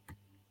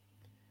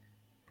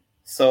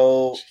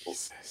 So.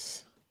 Jesus.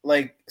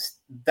 Like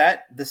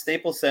that, the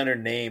Staples Center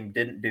name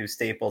didn't do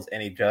Staples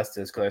any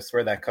justice because I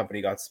swear that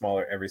company got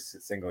smaller every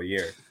single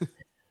year.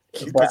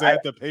 Because they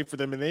had to pay for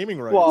them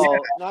naming rights. Well,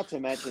 not to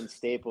mention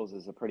Staples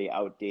is a pretty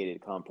outdated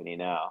company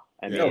now.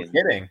 I mean, no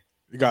kidding.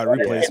 You got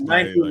replaced in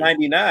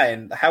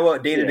 1999. How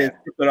outdated is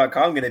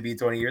Crypto.com going to be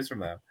 20 years from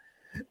now?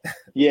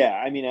 Yeah,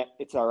 I mean,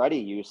 it's already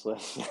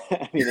useless.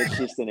 I mean, it's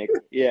just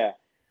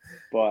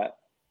but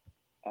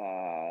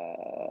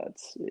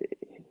let's see.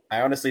 I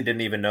honestly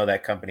didn't even know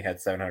that company had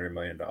 $700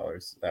 million.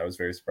 That was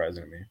very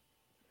surprising to me.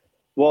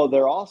 Well,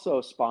 they're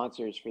also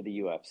sponsors for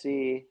the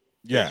UFC.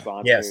 Yeah.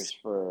 Sponsors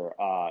for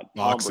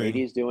Tom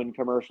Brady's doing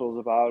commercials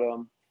about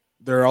them.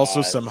 There are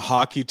also some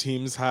hockey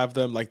teams have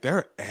them. Like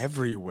they're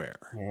everywhere.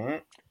 Mm-hmm.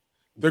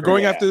 They're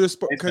going after this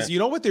because you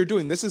know what they're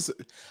doing.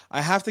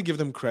 I have to give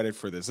them credit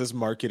for this. This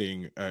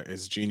marketing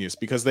is genius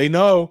because they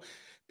know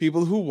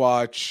people who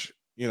watch,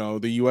 the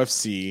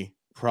UFC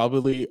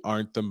probably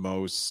aren't the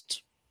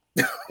most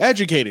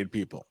educated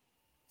people.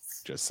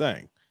 Just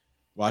saying.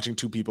 Watching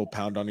two people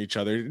pound on each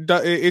other,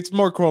 it's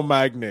more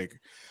Cro-Magnon.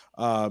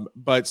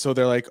 But so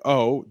they're like,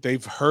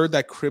 they've heard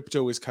that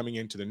crypto is coming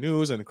into the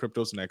news and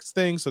crypto's next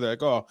thing. So they're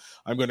like,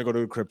 I'm going to go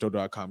to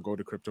crypto.com, go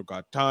to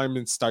crypto.time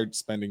and start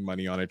spending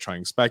money on it,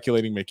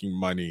 speculating, making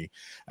money.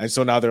 And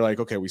so now they're like,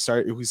 okay, we saw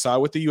it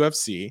with the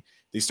UFC.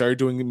 They started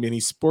doing mini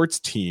sports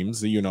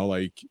teams,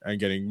 and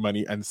getting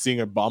money and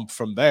seeing a bump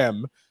from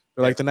them.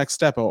 They're like the next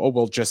step.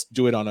 We'll just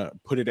do it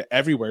put it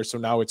everywhere. So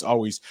now it's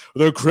always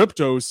the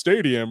crypto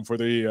stadium for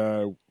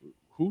the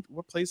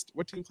what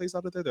team plays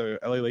out of there? The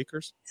LA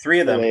Lakers? 3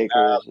 of them.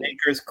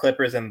 Lakers,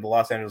 Clippers, and the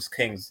Los Angeles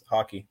Kings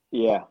hockey.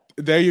 Yeah.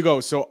 There you go.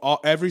 So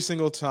every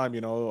single time,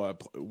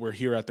 we're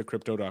here at the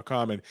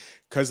crypto.com, and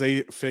because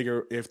they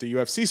figure if the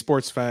UFC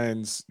sports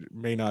fans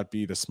may not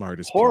be the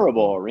smartest.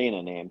 Horrible people.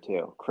 Arena name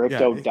too.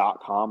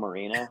 Crypto.com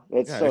arena.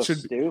 It's so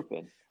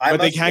stupid.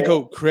 But they can't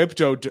go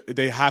crypto.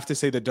 They have to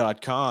say the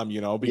 .com,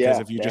 because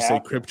if you just say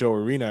crypto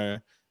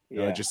arena,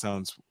 it just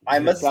sounds. I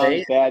must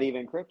say bad.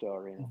 Even crypto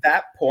arena.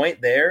 That point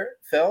there,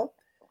 Phil,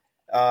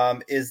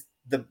 is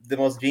the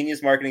most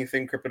genius marketing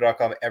thing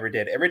Crypto.com ever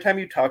did. Every time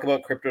you talk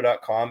about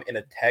Crypto.com in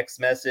a text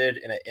message,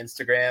 in an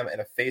Instagram,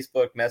 and a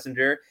Facebook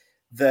Messenger,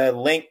 the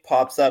link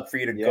pops up for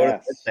you to go to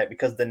the website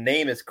because the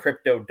name is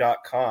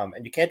Crypto.com,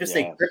 and you can't just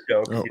say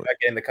crypto because you're not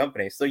getting the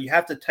company. So you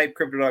have to type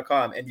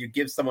Crypto.com, and you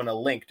give someone a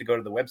link to go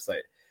to the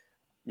website.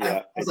 Yeah,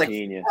 I was like,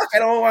 genius. I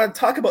don't want to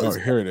talk about this.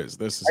 Here it is.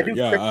 This is I do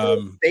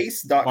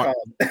cryptobase.com.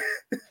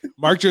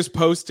 Mark just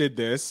posted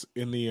this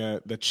in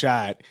the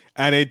chat,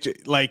 and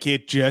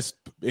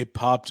it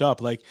popped up.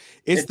 Like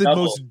it's the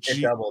doubled. most.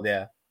 It doubled,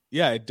 yeah.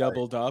 Yeah, it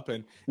doubled up,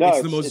 and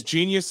it's the most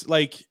genius.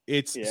 Like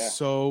it's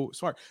so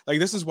smart. Like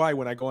this is why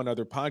when I go on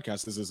other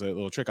podcasts, this is a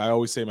little trick. I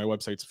always say my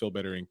website's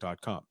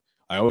philbitterinc.com.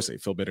 I always say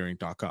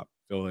philbitterinc.com.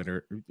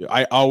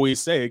 I always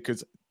say it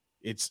because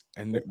it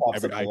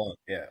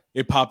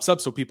pops up,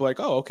 so people are like,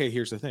 oh, okay,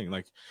 here's the thing.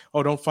 Like,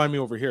 oh, don't find me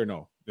over here.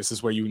 No, this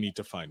is where you need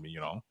to find me.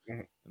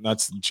 And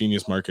that's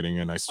genius marketing,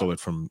 and I stole it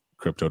from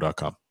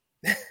crypto.com.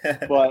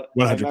 But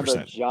 100%. I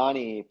remember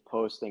Johnny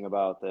posting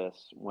about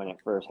this when it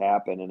first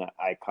happened, and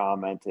I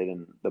commented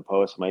in the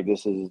post, I'm like,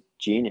 this is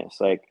genius.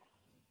 Like,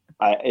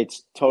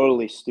 it's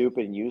totally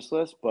stupid and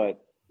useless, but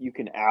you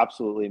can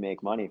absolutely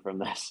make money from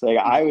this. Like,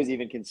 I was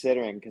even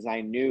considering, because I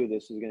knew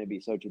this was going to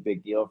be such a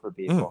big deal for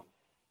people.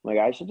 Like,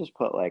 I should just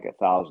put like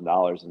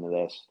 $1,000 into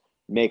this,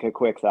 make a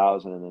quick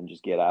 1,000, and then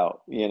just get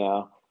out,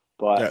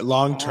 But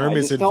long term,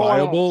 is it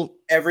viable?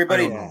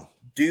 Everybody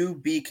do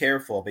be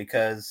careful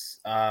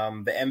because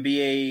the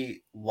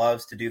NBA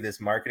loves to do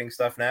this marketing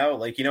stuff now.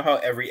 Like, how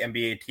every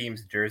NBA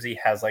team's jersey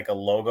has like a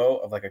logo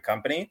of like a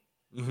company.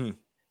 Mm-hmm.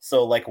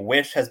 So like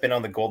Wish has been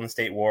on the Golden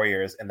State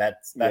Warriors, and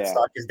that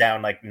stock is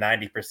down like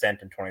 90%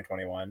 in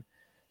 2021.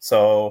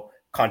 So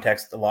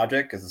Context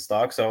Logic is the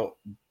stock. So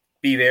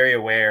be very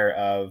aware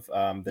of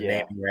the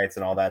naming rights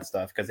and all that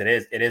stuff, because it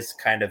is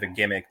kind of a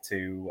gimmick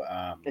to.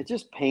 It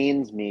just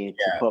pains me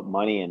to put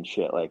money in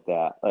shit like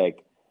that.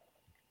 Like,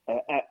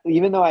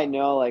 even though I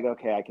know, like,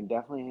 okay, I can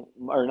definitely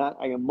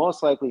I can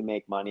most likely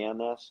make money on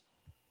this,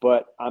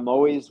 but I'm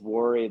always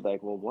worried,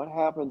 like, well, what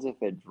happens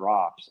if it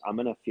drops? I'm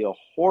gonna feel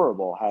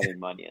horrible having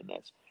money in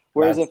this.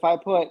 Whereas if I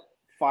put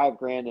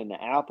 $5,000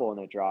 into Apple and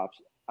it drops,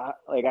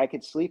 I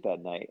could sleep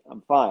at night.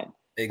 I'm fine.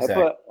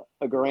 Exactly. I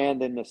put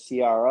 $1,000 into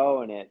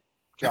CRO and it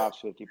drops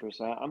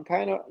 50%. I'm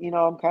kind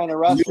of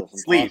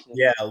restless.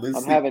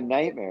 I'm having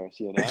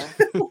nightmares,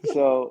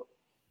 So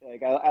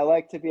like I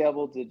like to be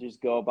able to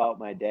just go about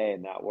my day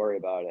and not worry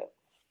about it.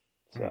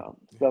 So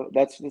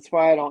that's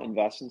why I don't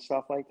invest in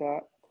stuff like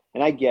that.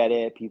 And I get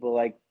it. People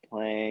like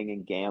playing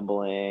and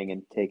gambling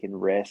and taking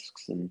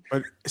risks,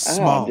 but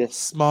small. I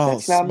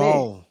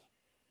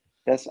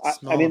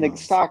mean, the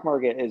stock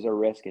market is a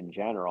risk in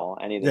general.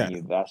 Anything you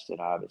invest in,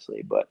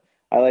 obviously, but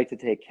I like to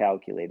take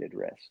calculated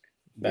risk.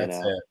 That's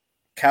it.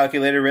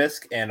 Calculated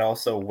risk and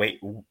also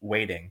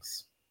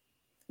weightings.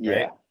 Yeah.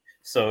 Right?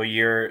 So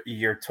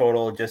your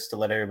total, just to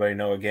let everybody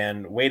know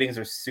again, weightings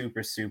are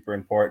super, super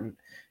important.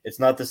 It's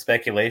not the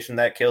speculation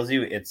that kills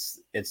you.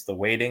 It's the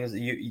weightings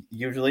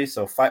usually.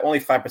 So only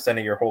 5%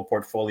 of your whole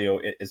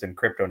portfolio is in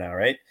crypto now,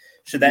 right?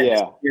 Should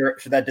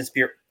that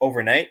disappear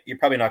overnight? You're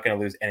probably not going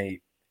to lose any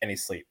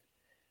sleep.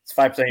 It's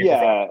 5% of your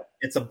portfolio.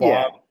 It's a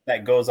bomb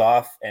that goes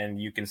off and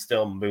you can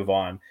still move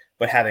on.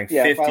 But having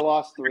if I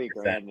lost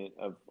 $3,000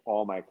 of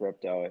all my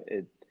crypto,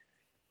 it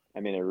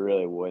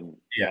really wouldn't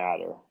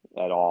matter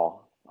at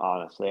all,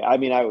 honestly. I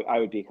mean, I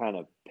would be kind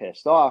of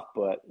pissed off,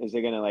 but is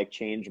it going to like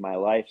change my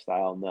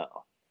lifestyle? No.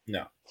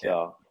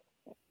 So,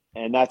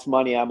 and that's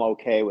money I'm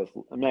okay with.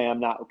 I mean, I'm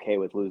not okay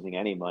with losing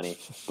any money,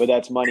 but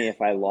that's money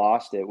if I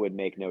lost it would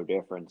make no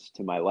difference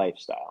to my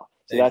lifestyle.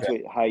 So that's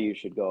how you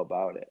should go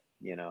about it,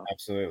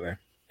 Absolutely.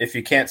 If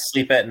you can't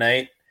sleep at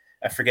night,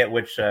 I forget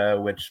which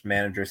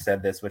manager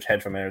said this, which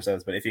hedge fund manager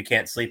says, but if you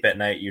can't sleep at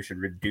night, you should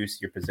reduce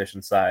your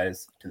position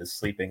size to the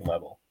sleeping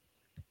level.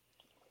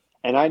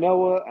 And I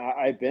know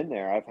I've been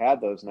there. I've had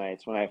those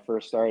nights when I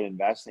first started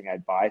investing.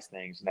 I'd buy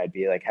things and I'd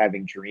be like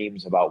having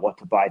dreams about what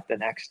to buy the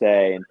next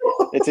day, and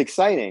it's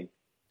exciting.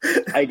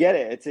 I get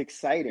it. It's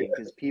exciting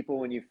because people,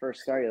 when you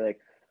first start,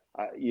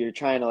 you're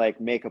trying to like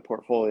make a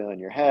portfolio in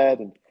your head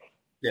and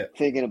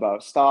thinking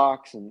about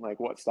stocks and like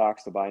what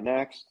stocks to buy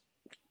next.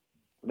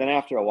 Then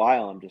after a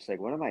while, I'm just like,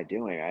 what am I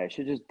doing? I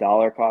should just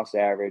dollar cost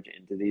average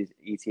into these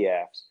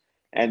ETFs.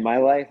 And my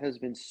life has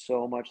been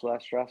so much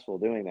less stressful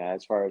doing that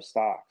as far as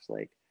stocks.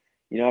 Like,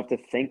 you don't have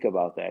to think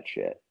about that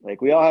shit.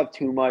 Like, we all have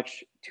too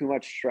much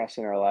stress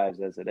in our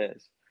lives as it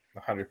is.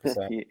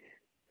 100%.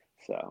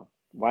 So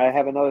why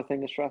have another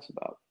thing to stress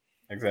about?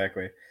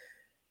 Exactly.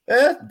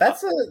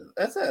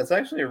 That's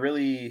actually a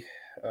really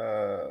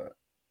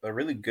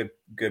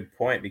good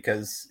point,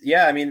 because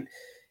I mean,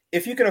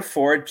 if you can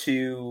afford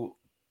to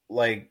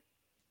like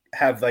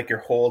have like your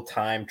whole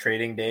time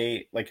trading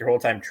day, like your whole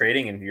time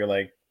trading, and you're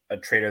like a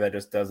trader that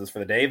just does this for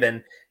the day,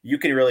 then you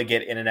can really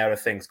get in and out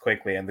of things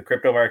quickly. And the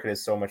crypto market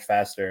is so much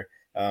faster.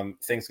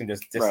 Things can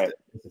just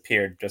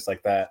disappear just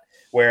like that.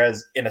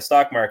 Whereas in a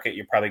stock market,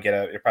 you probably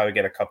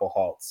get a couple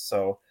halts.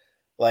 So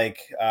like,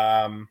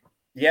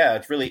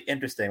 it's really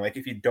interesting. Like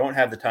if you don't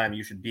have the time,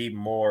 you should be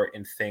more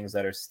in things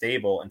that are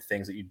stable and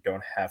things that you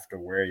don't have to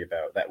worry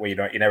about. That way you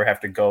never have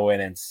to go in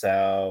and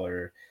sell,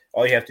 or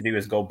all you have to do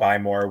is go buy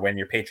more when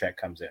your paycheck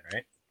comes in,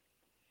 right?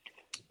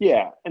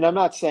 Yeah, and I'm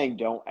not saying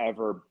don't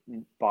ever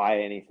buy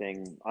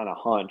anything on a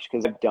hunch,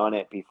 because I've done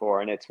it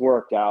before and it's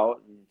worked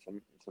out,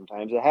 and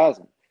sometimes it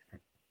hasn't.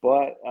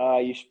 But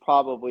you should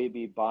probably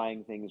be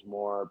buying things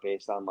more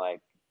based on like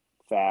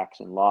facts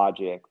and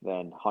logic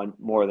than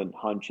more than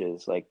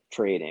hunches, like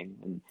trading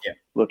and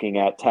looking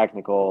at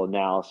technical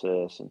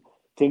analysis. And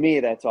to me,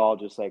 that's all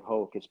just like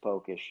hocus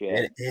pocus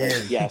shit. It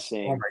is. Like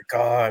guessing. Oh my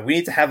god, we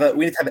need to have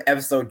an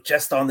episode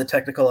just on the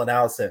technical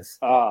analysis.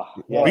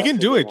 We can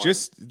do it.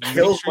 Just make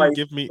sure you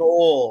give me.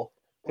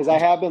 Because I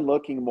have been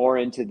looking more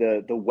into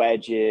the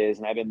wedges,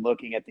 and I've been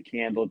looking at the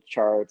candle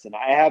charts, and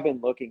I have been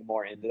looking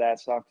more into that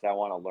stuff because I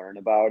want to learn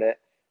about it.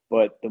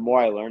 But the more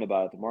I learn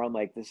about it, the more I'm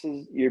like,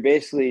 you're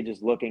basically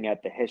just looking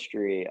at the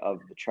history of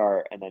the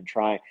chart and then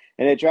trying.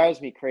 And it drives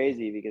me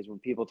crazy, because when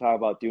people talk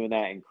about doing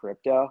that in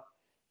crypto,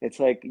 it's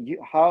like,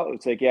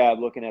 I'm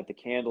looking at the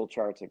candle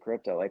charts of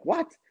crypto. Like,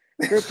 what?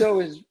 Crypto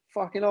is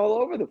fucking all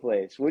over the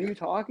place. What are you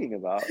talking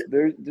about?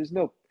 There's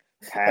no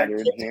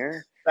pattern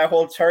here. That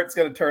whole chart's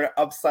going to turn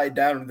upside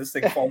down and this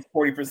thing falls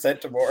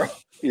 40% tomorrow.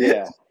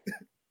 Yeah.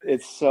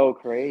 It's so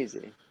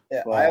crazy.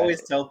 Yeah, but I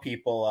always tell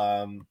people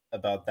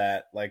about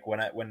that. Like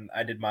when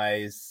I did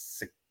my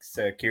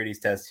securities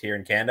test here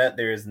in Canada,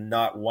 there is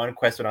not one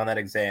question on that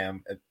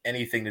exam of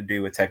anything to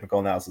do with technical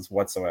analysis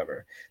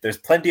whatsoever. There's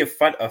plenty of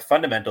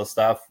fundamental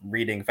stuff,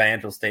 reading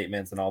financial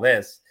statements and all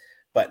this,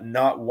 but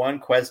not one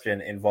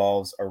question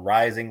involves a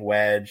rising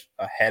wedge,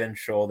 a head and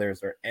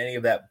shoulders, or any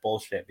of that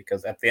bullshit.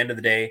 Because at the end of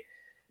the day,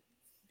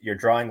 you're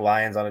drawing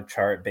lines on a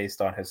chart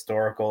based on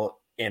historical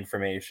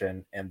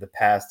information, and the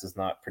past does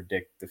not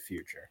predict the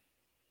future.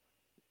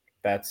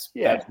 That's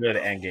really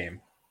the end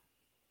game.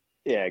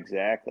 Yeah,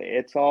 exactly.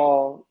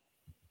 You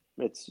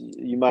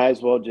might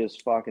as well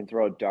just fucking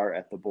throw a dart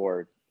at the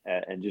board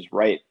and just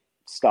write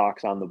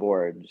stocks on the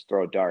board and just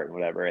throw a dart, and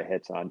whatever it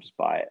hits on, just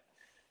buy it.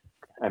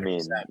 100%. I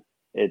mean,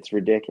 it's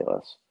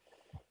ridiculous.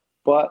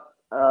 But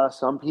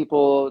some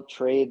people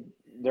trade.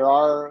 There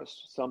are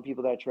some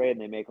people that trade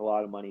and they make a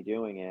lot of money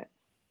doing it.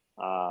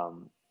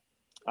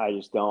 I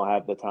just don't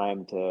have the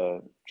time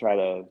to try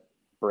to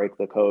break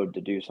the code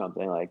to do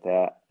something like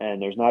that.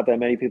 And there's not that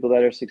many people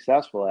that are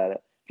successful at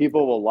it.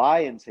 People will lie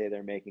and say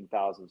they're making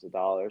thousands of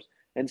dollars,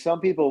 and some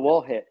people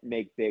will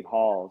make big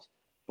hauls.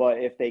 But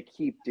if they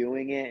keep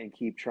doing it and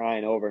keep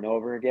trying over and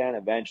over again,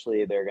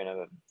 eventually they're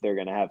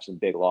gonna have some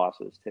big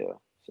losses too.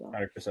 So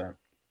 100%.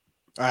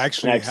 I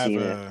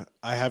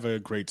have a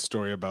great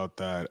story about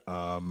that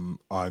on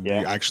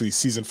the actually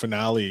season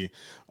finale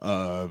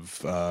of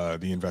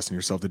the Invest in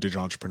Yourself, the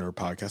Digital Entrepreneur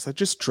podcast that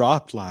just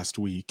dropped last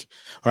week,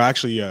 or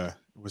actually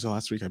was it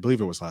last week? I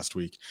believe it was last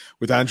week,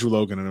 with Andrew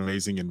Logan, an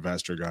amazing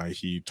investor guy.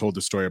 He told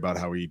the story about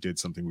how he did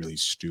something really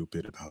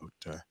stupid about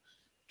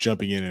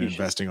jumping in and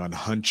investing on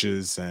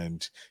hunches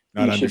and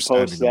not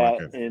understanding the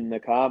market. In the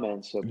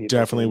comments, so people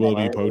definitely will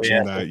be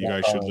poaching that. You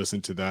guys should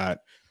listen to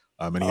that.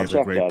 And he has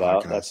a great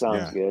podcast. That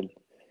sounds good.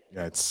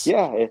 Yeah, it's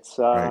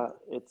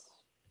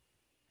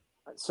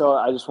so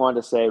I just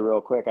wanted to say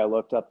real quick, I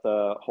looked up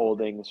the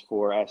holdings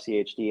for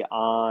SCHD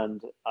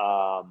on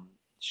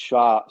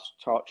Charles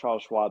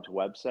Schwab's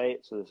website.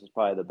 So this is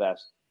probably the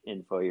best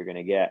info you're going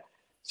to get.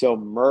 So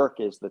Merck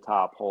is the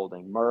top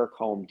holding. Merck,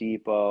 Home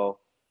Depot,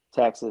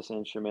 Texas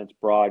Instruments,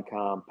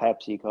 Broadcom,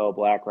 PepsiCo,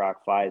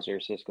 BlackRock,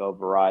 Pfizer, Cisco,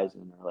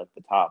 Verizon are like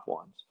the top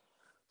ones.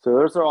 So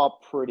those are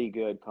all pretty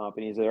good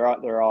companies.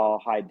 They're all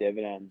high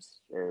dividends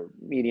or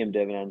medium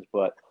dividends,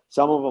 but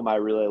some of them I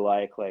really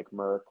like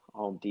Merck,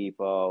 Home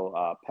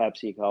Depot,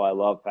 PepsiCo. I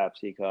love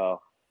PepsiCo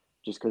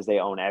just because they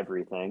own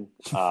everything.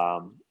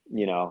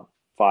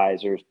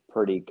 Pfizer's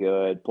pretty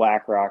good.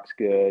 BlackRock's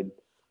good.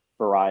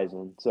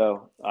 Verizon.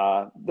 So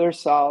they're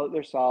solid.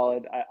 They're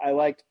solid. I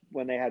liked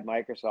when they had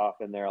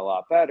Microsoft in there a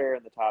lot better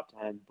in the top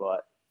 10,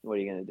 but what are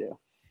you going to do?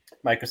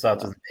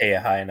 Microsoft doesn't pay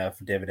a high enough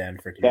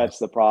dividend for teams. That's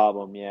the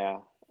problem, yeah.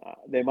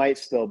 They might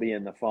still be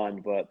in the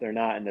fund, but they're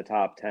not in the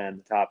top 10.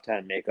 The top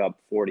 10 make up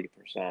 40%.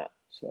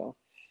 So,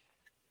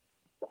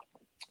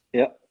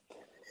 yep.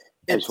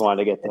 I just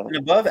wanted to get that. An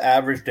above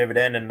average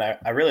dividend, and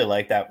I really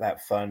like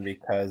that fund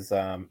because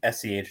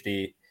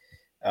SCHD,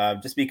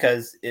 just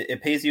because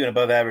it pays you an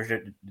above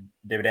average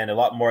dividend a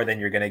lot more than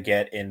you're going to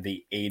get in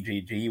the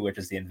AGG, which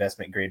is the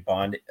investment grade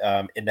bond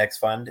index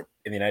fund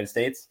in the United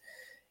States.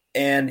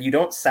 And you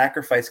don't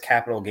sacrifice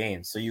capital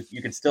gains. So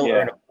you can still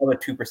earn a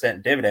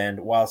 2% dividend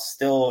while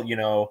still,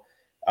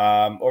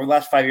 Over the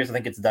last 5 years, I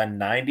think it's done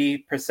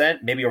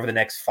 90%. Maybe over the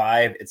next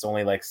 5, it's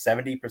only like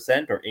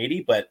 70% or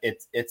 80%, but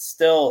it's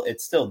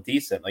still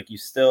decent. Like you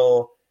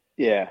still,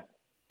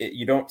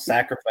 you don't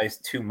sacrifice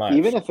too much.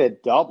 Even if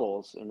it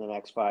doubles in the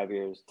next 5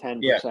 years,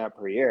 10%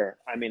 per year.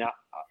 I mean,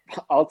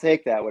 I'll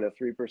take that with a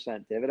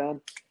 3%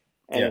 dividend.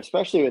 And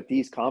especially with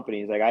these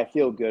companies, like I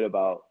feel good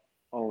about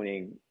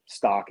owning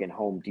stock in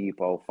Home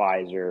Depot,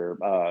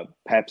 Pfizer,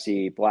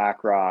 Pepsi,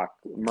 BlackRock,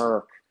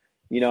 Merck.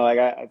 Like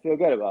I feel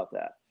good about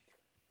that.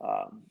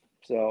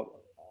 So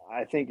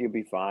I think you'll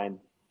be fine.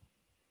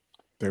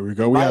 There we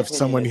go. We have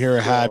someone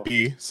here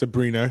happy.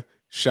 Sabrina.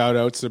 Shout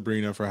out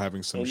Sabrina for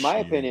having some. In my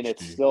opinion,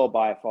 it's still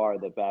by far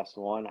the best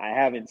one. I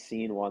haven't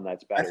seen one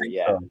that's better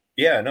yet. So.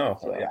 Yeah, no.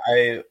 So,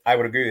 I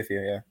would agree with you.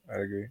 Yeah, I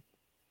would agree.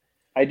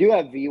 I do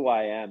have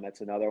VYM.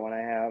 That's another one I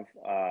have.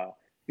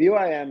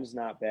 VYM's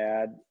not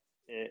bad.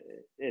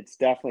 It's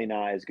definitely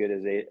not as good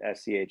as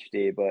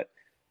SCHD, but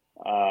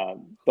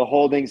the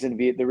holdings in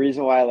the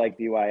reason why I like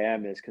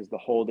VYM is because the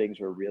holdings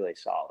were really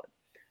solid.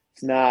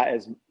 It's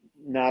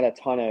not a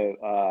ton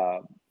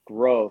of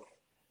growth.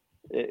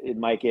 It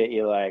might get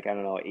you like, I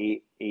don't know,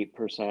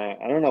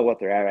 8%. I don't know what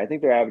they're averaging. I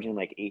think they're averaging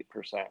like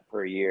 8%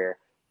 per year,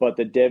 but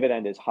the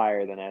dividend is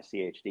higher than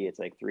SCHD. It's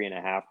like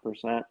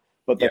 3.5%,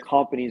 but the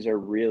companies are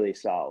really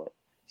solid.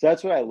 So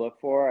that's what I look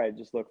for. I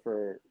just look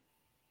for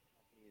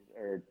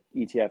or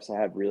ETFs that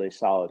have really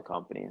solid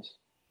companies,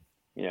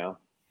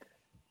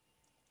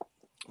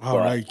 All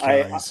right,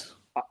 guys.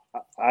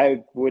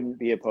 I wouldn't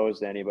be opposed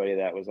to anybody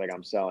that was like,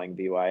 I'm selling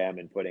VYM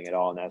and putting it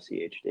all in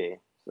SCHD.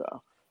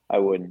 So I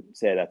wouldn't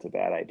say that's a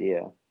bad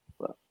idea.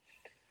 But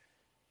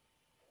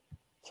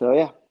so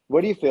yeah,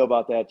 what do you feel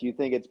about that? Do you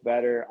think it's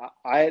better?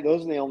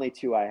 Those are the only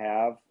two I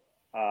have,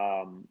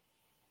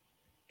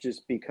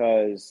 just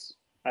because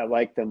I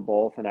like them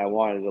both, and I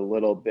wanted a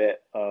little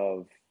bit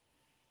of.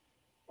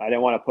 I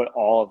didn't want to put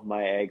all of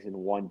my eggs in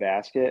one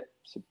basket,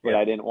 but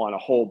I didn't want a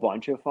whole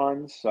bunch of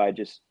funds, so I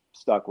just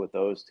stuck with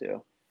those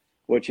two.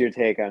 What's your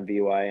take on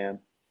VYM?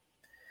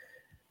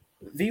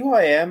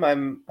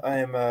 VYM,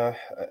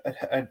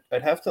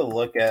 I'd have to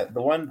look at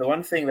the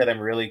one thing that I'm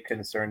really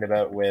concerned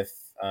about with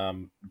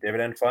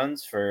dividend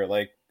funds for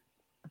like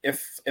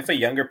if a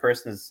younger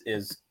person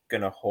is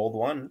gonna hold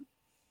one,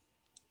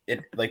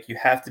 it like you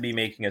have to be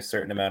making a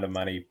certain amount of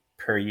money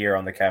per year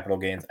on the capital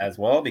gains as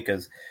well,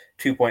 because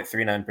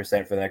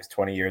 2.39% for the next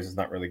 20 years is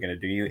not really going to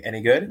do you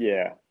any good.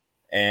 Yeah.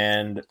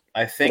 And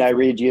I think. Can I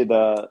read you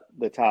the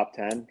top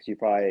 10? Because you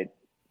probably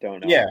don't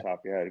know off the top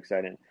of your head. Because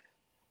I didn't.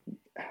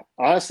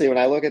 Honestly, when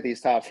I look at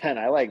these top 10,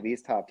 I like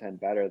these top 10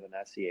 better than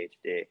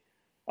SCHD.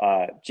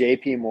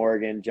 JP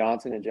Morgan,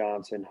 Johnson &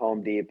 Johnson,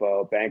 Home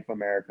Depot, Bank of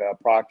America,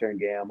 Procter &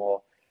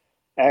 Gamble,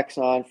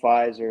 Exxon,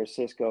 Pfizer,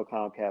 Cisco,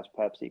 Comcast,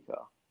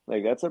 PepsiCo.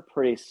 Like, that's a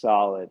pretty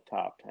solid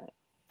top 10.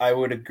 I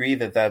would agree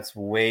that that's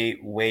way,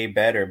 way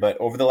better. But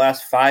over the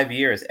last 5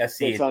 years,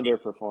 SCHD it's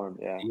underperformed.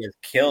 Yeah, he has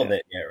killed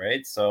it. Yeah,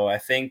 right. So I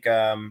think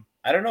I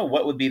don't know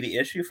what would be the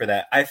issue for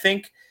that. I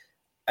think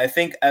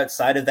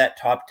outside of that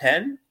top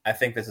 10, I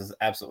think this is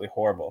absolutely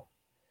horrible.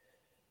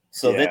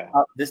 So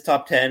this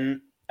top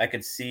 10, I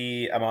could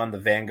see. I'm on the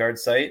Vanguard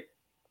site.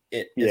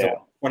 It is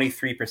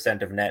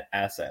 23% of net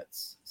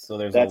assets. So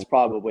that's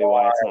probably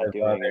why it's not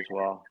doing as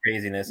well.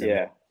 Craziness. In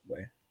that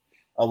way.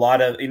 A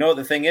lot of,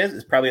 the thing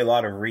is probably a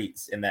lot of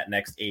REITs in that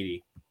next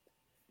 80.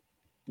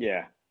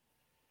 Yeah.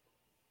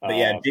 But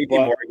yeah, JP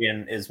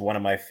Morgan is one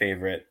of my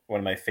favorite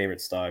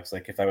stocks.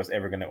 Like if I was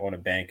ever going to own a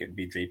bank, it'd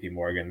be JP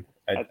Morgan.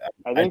 I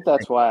think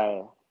that's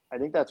why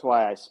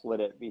I split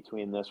it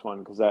between this one,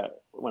 because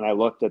when I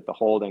looked at the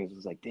holdings,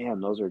 it's like,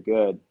 damn, those are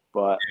good.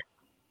 But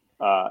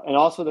and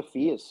also the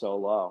fee is so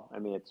low. I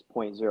mean, it's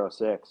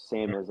 0.06,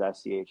 same as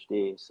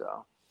SCHD.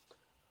 So,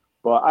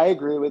 but I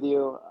agree with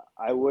you.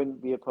 I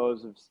wouldn't be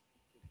opposed to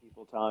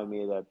people telling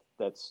me that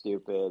that's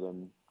stupid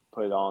and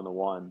put it all into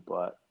one,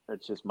 but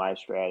it's just my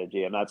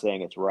strategy. I'm not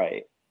saying it's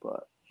right,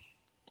 but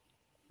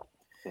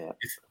yeah.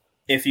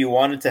 If you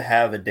wanted to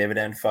have a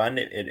dividend fund,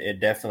 it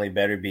definitely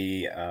better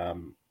be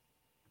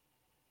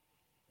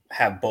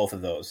have both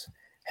of those.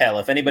 Hell,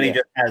 if anybody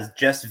just has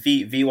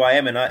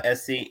VYM and not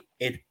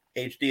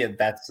SCHD,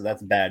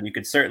 that's bad. You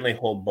could certainly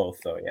hold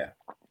both, though. Yeah.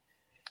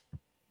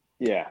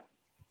 Yeah.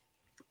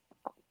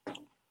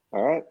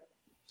 All right.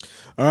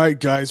 All right,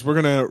 guys,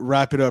 we're going to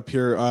wrap it up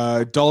here.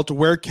 Dalt,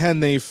 where can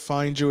they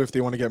find you if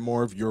they want to get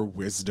more of your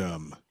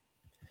wisdom?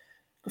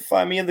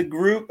 Find me in the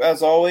group,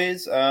 as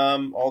always.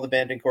 All the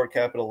Banding Court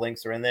Capital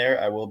links are in there.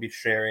 I will be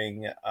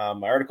sharing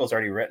my article's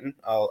already written.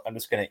 I'm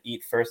just going to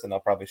eat first, and I'll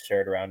probably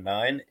share it around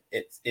 9.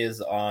 It is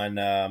on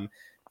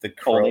the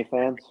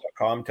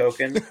Crow.com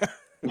token.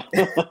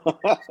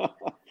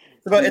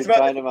 It's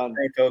about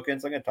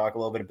tokens. I'm going to talk a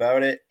little bit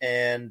about it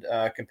and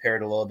compare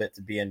it a little bit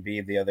to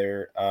BNB, the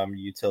other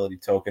utility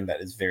token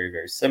that is very,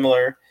 very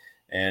similar.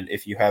 And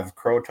if you have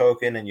Crow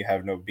token and you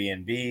have no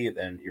BNB,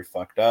 then you're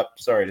fucked up.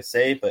 Sorry to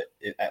say, but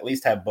at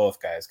least have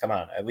both, guys. Come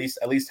on, at least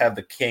have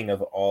the king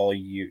of all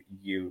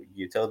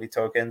utility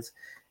tokens.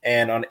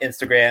 And on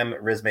Instagram,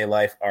 Rismay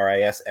Life,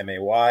 RISMAY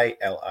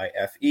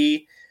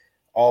LIFE.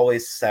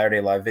 always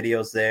Saturday live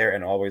videos there,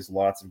 and always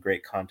lots of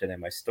great content in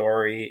my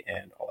story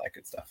and all that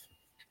good stuff.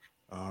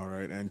 All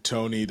right, and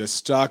Tony, the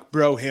stock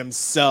bro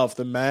himself,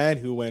 the man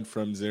who went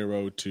from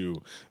 0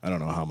 to I don't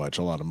know how much,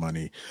 a lot of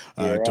money.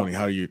 Tony,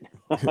 how you?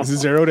 This is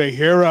 0 to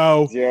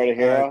hero. 0 to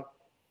hero.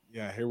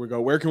 Yeah, here we go.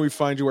 Where can we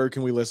find you? Where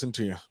can we listen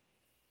to you?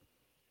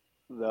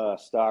 The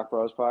Stock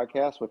Bros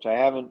podcast, which I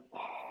haven't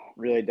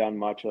really done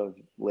much of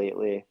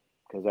lately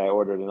because I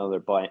ordered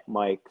another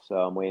mic, so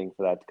I'm waiting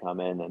for that to come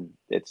in, and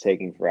it's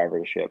taking forever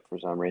to ship for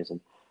some reason.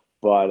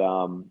 But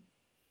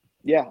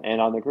yeah, and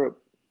on the group,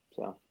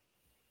 so.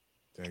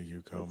 There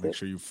you go. Make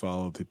sure you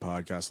follow the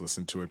podcast,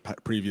 listen to it.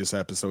 Previous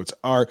episodes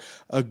are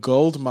a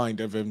gold mine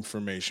of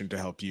information to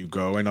help you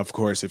go. And of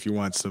course, if you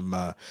want some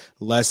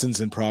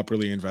lessons in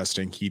properly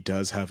investing, he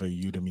does have a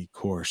Udemy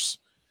course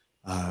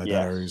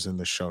that is in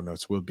the show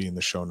notes. Will be in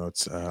the show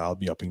notes. I'll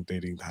be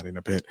updating that in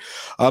a bit.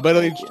 But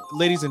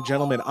ladies and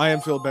gentlemen, I am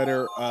Phil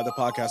Better, the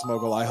podcast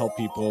mogul. I help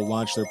people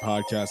launch their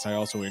podcasts. I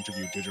also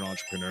interview digital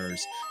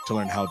entrepreneurs to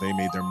learn how they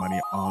made their money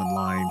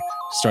online,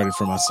 started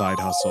from a side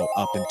hustle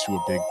up into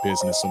a big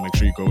business. So make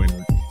sure you go in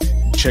and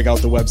check out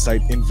the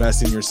website,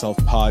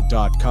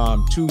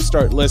 investinyourselfpod.com, to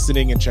start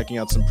listening and checking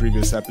out some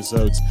previous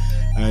episodes.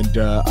 And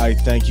I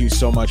thank you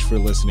so much for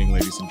listening,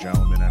 ladies and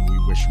gentlemen, and we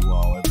wish you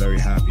all a very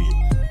happy